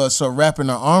outside of us are wrapping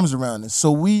our arms around this.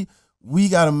 So we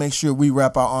got to make sure we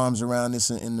wrap our arms around this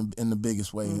in the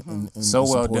biggest way. So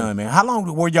well done, man. How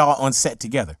long were y'all on set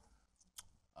together?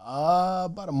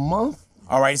 About a month.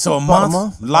 All right, so a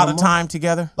month. A lot of time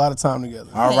together. A lot of time together.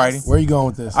 All righty. Where are you going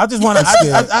with this? I just want to.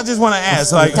 I just want to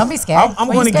ask. Like, don't be scared. I'm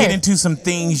going to get into some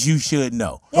things you should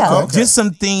know. Yeah. Okay. Just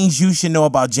some things you should know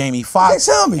about Jamie Foxx.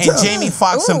 Okay, tell me. Jamie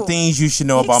Foxx, some things you should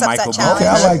know about Michael B. Okay,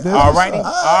 I like this. All righty.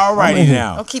 All righty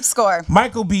now. We'll keep score.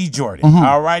 Michael B. Jordan.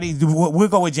 All righty. We'll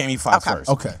go with Jamie Foxx first.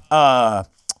 Okay.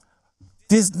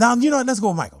 This now you know what, let's go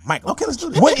with Michael. Michael. Okay, let's do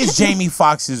this. What is Jamie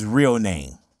Foxx's real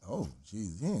name? Oh,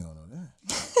 jeez, he ain't gonna know that.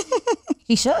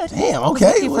 He should. Damn.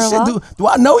 Okay. For a Well, while. shit, do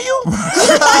I know you? Do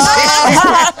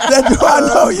I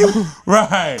know you?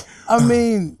 Right. I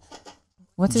mean,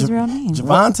 What's his real name?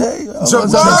 Javante.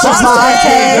 Javante.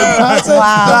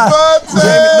 Wow.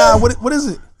 Nah. What is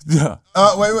it? Yeah.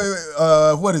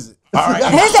 Wait. What is it? All right.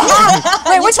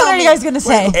 Wait, which one are you guys gonna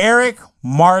say? Eric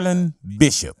Marlon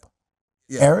Bishop.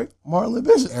 Eric Marlon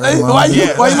Bishop. Marlon Why you?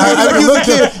 Bishop. Why you?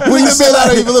 When you say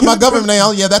that, I even look my government name.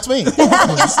 Oh, yeah, that's me.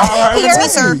 That's me,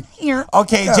 sir. Here.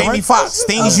 Okay, Jamie Foxx.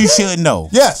 Things you should know.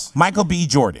 Yes. Michael B.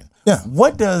 Jordan. Yeah.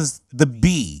 What does the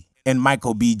B in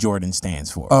Michael B. Jordan stands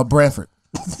for? Branford.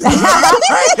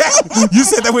 You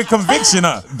said that with conviction,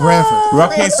 huh? Branford.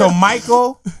 Okay, so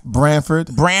Michael Branford.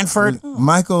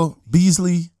 Michael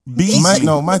Beasley.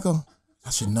 Michael. I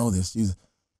should know this. Jesus.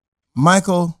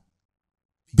 Michael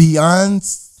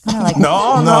Beyonce. No.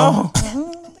 I don't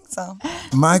think so.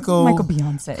 Michael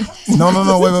Beyonce. No.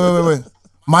 Wait.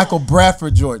 Michael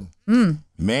Bradford Jordan.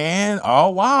 Man, oh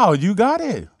wow, you got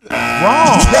it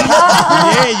wrong.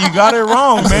 Yeah, you got it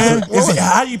wrong, man.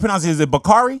 How do you pronounce it? Is it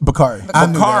Bakari? Bakari.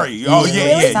 Bakari. Oh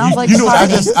yeah. Sounds like you know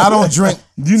Bacardi. I don't drink.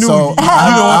 You knew. So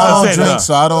I don't said, drink.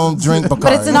 So I don't drink Bacardi.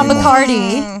 But it's not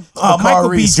Bacardi. Michael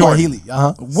B. Jordan. Swahili.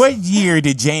 What year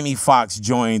did Jamie Foxx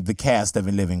join the cast of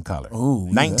In Living Color? Ooh,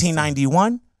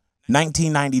 1991,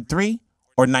 1993,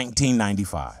 or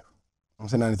 1995? I'm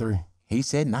saying 93. He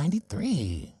said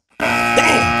 93.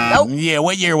 Damn. Nope. Yeah,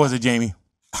 what year was it, Jamie?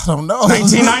 I don't know.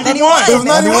 1991. It was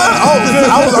 91. Oh,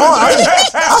 I was on.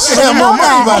 I should have more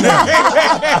money by now.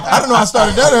 I don't know. I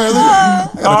started that early. I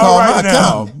gotta call my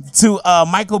account. To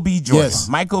Michael B. Jordan. Yes.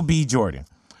 Michael B. Jordan.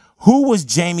 Who was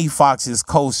Jamie Foxx's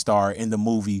co-star in the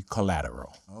movie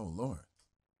Collateral? Oh Lord.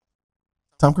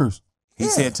 Tom Cruise. He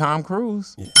said Tom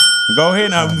Cruise. Yeah. Go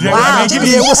ahead now. Jamie. Wow. Give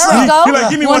me, what's up? He like,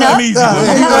 give me one of them easy.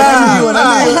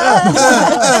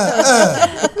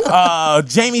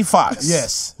 Jamie Foxx.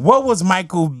 Yes. What was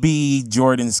Michael B.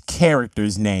 Jordan's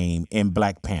character's name in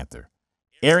Black Panther?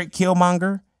 Eric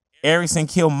Killmonger, Erickson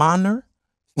Killmonger,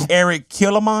 Eric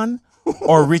Killamon,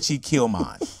 or Richie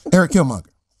Killmon? Eric Killmonger.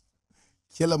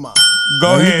 Killamon.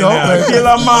 Go There you ahead go, now. baby.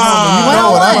 Killamon.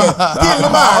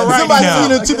 Killmonger. right Somebody now.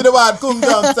 seen him to the wide come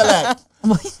down select.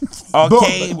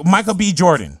 Okay, Michael B.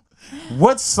 Jordan.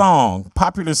 What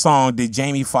popular song did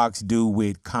Jamie Foxx do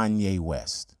with Kanye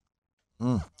West?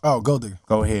 Oh, Gold Digger.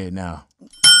 Go ahead now.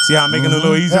 See how I'm making it a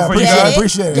little easier for you appreciate guys? it.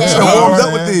 Appreciate it. Yeah. Should have warmed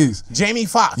up with these. Jamie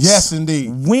Foxx. Yes,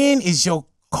 indeed. When is your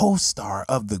co-star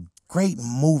of the great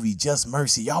movie Just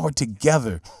Mercy? Y'all were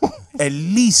together at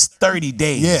least 30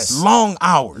 days. Yes. Long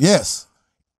hours. Yes.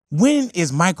 When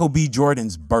is Michael B.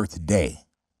 Jordan's birthday?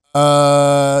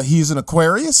 He's an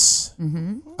Aquarius.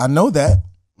 I know that.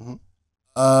 You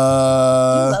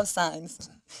love signs.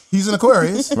 He's an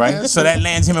Aquarius. Right? So that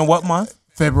lands him in what month?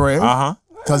 February. Uh-huh.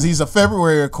 Because he's a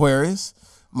February Aquarius.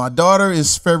 My daughter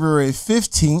is February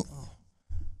 15th.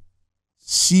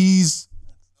 She's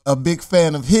a big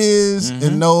fan of his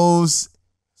and knows.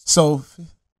 So,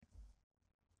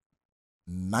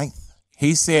 9th.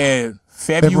 He said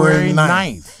February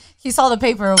 9th. He saw the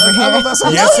paper over here.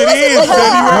 Yes, it is.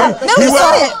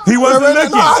 February. He wasn't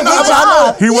looking.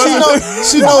 He wasn't looking.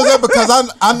 She knows that because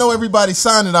I know everybody's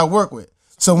sign that I work with.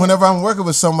 So whenever I'm working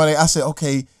with somebody, I say,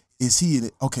 okay, is he?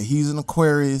 Okay, he's an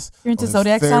Aquarius. You're into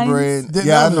zodiac February. signs?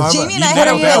 Yeah, I know. Jamie and I You had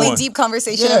a nailed that really one. deep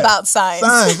conversation Yeah. about signs.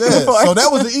 Signs, yeah. before. So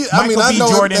that was the. I mean, Michael I B. know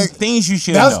Jordan, everything. things you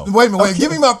should know. Wait a minute. Give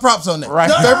me my props on that.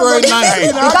 Right. February 9th. You got it,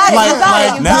 you got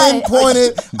it, you got it.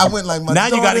 Pinpointed. I went like my Now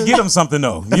you got to get him something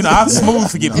though. You know, I'm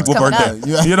smooth to get people coming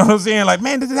birthday. up. You know what I'm saying? Like,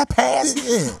 man, did that pass?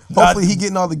 Yeah. Hopefully he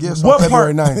getting all the gifts on What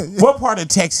February part? 9th. What part of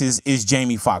Texas is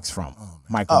Jamie Foxx from?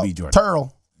 Michael B. Jordan.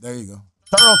 Turtle. There you go.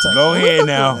 Turtle, Texas. Go ahead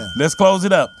now. Let's close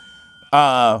it up.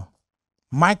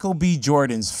 Michael B.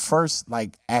 Jordan's first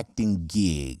acting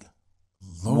gig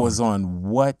was on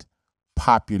what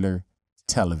popular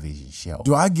television show?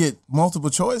 Do I get multiple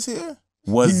choice here?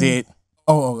 Was it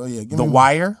Oh yeah. Give The me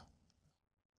Wire,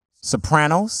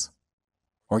 Sopranos,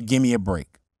 or Give Me a Break?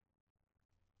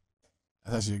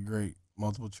 That's actually a great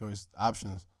multiple choice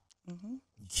options.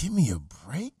 Give me a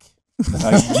break.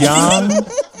 A young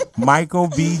Michael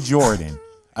B. Jordan.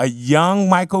 A young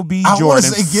Michael B.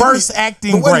 Jordan. First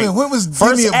acting break. When was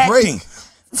First Give Me a acting. Break?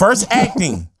 First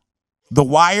acting. The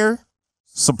Wire,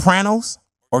 Sopranos,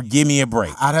 or Give Me a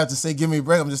Break. I'd have to say Give Me a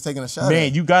Break. I'm just taking a shot.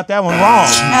 Man, you got that one wrong.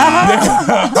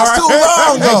 That's too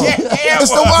long, though. It's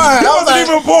The Wire. It wasn't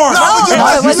even born.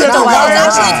 was it The Wire?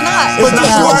 Actually, it's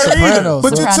not.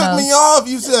 But you took me off.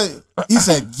 You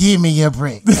said, give me a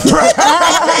break.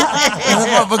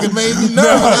 That motherfucker made me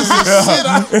nervous.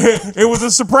 It was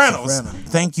The Sopranos.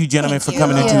 Thank you, gentlemen, for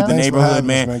coming into the neighborhood,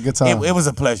 man. Good time. It was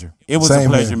a pleasure. It was a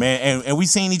pleasure, man. And we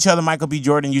seen each other, Michael B.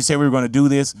 Jordan. You said we were going to do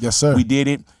this. Yes, sir. We did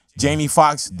it. Jamie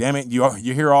Foxx, damn it, you're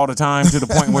here all the time to the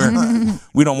point where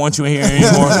we don't want you in here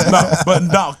anymore.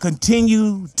 No,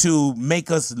 continue to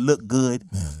make us look good.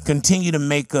 Continue to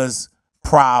make us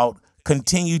proud.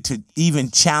 Continue to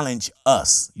even challenge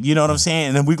us. You know what I'm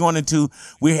saying? And then we're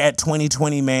at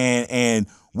 2020, man, and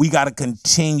we got to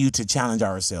continue to challenge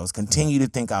ourselves, continue to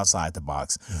think outside the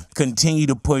box, continue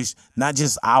to push not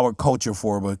just our culture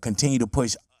forward, but continue to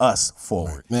push us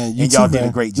forward. Man, you and y'all too, did man.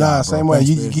 a great job. Nah, same way.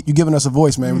 You giving us a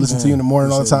voice, man. We listen to you in the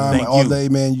morning all the time, Thank all you. day,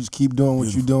 man. You just keep doing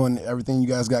what you're doing. Everything you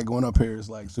guys got going up here is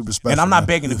like super special. And I'm not man.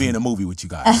 begging to be in a movie with you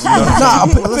guys. You know what I'm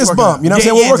saying? Nah, a fist bump. You know what I'm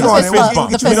saying? We're working on it. Fist bump.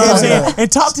 The You know what I'm fist saying? bump.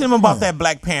 And talk to them about that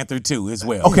Black Panther too, as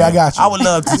well. Okay, I got you. I would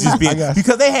love to just be I got you.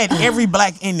 because they had every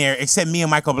black in there except me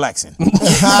and Michael Blackson. You know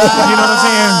what I'm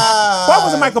saying? Why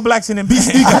wasn't Michael Blackson in Beach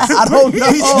Niggas? I don't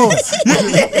know.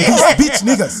 Beach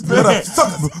niggas.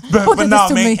 But no,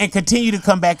 to man, me. and continue to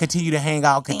come back, continue to hang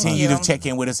out, continue to check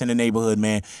in with us in the neighborhood,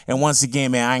 man. And once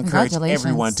again, man, I encourage Congratulations.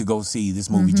 everyone to go see this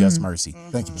movie, Just Mercy.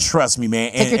 Thank you. Trust me,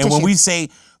 man. Take your And when tissue. we say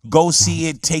go see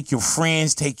it, take your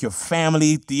friends, take your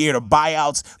family, theater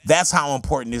buyouts. That's how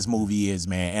important this movie is,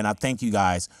 man. And I thank you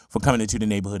guys for coming into the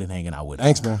neighborhood and hanging out with us.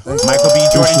 Thanks, man. Michael B.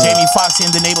 Jordan, Jamie Foxx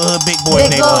in the neighborhood, Big Boy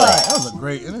Big neighborhood. Boy. That was a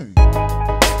great interview.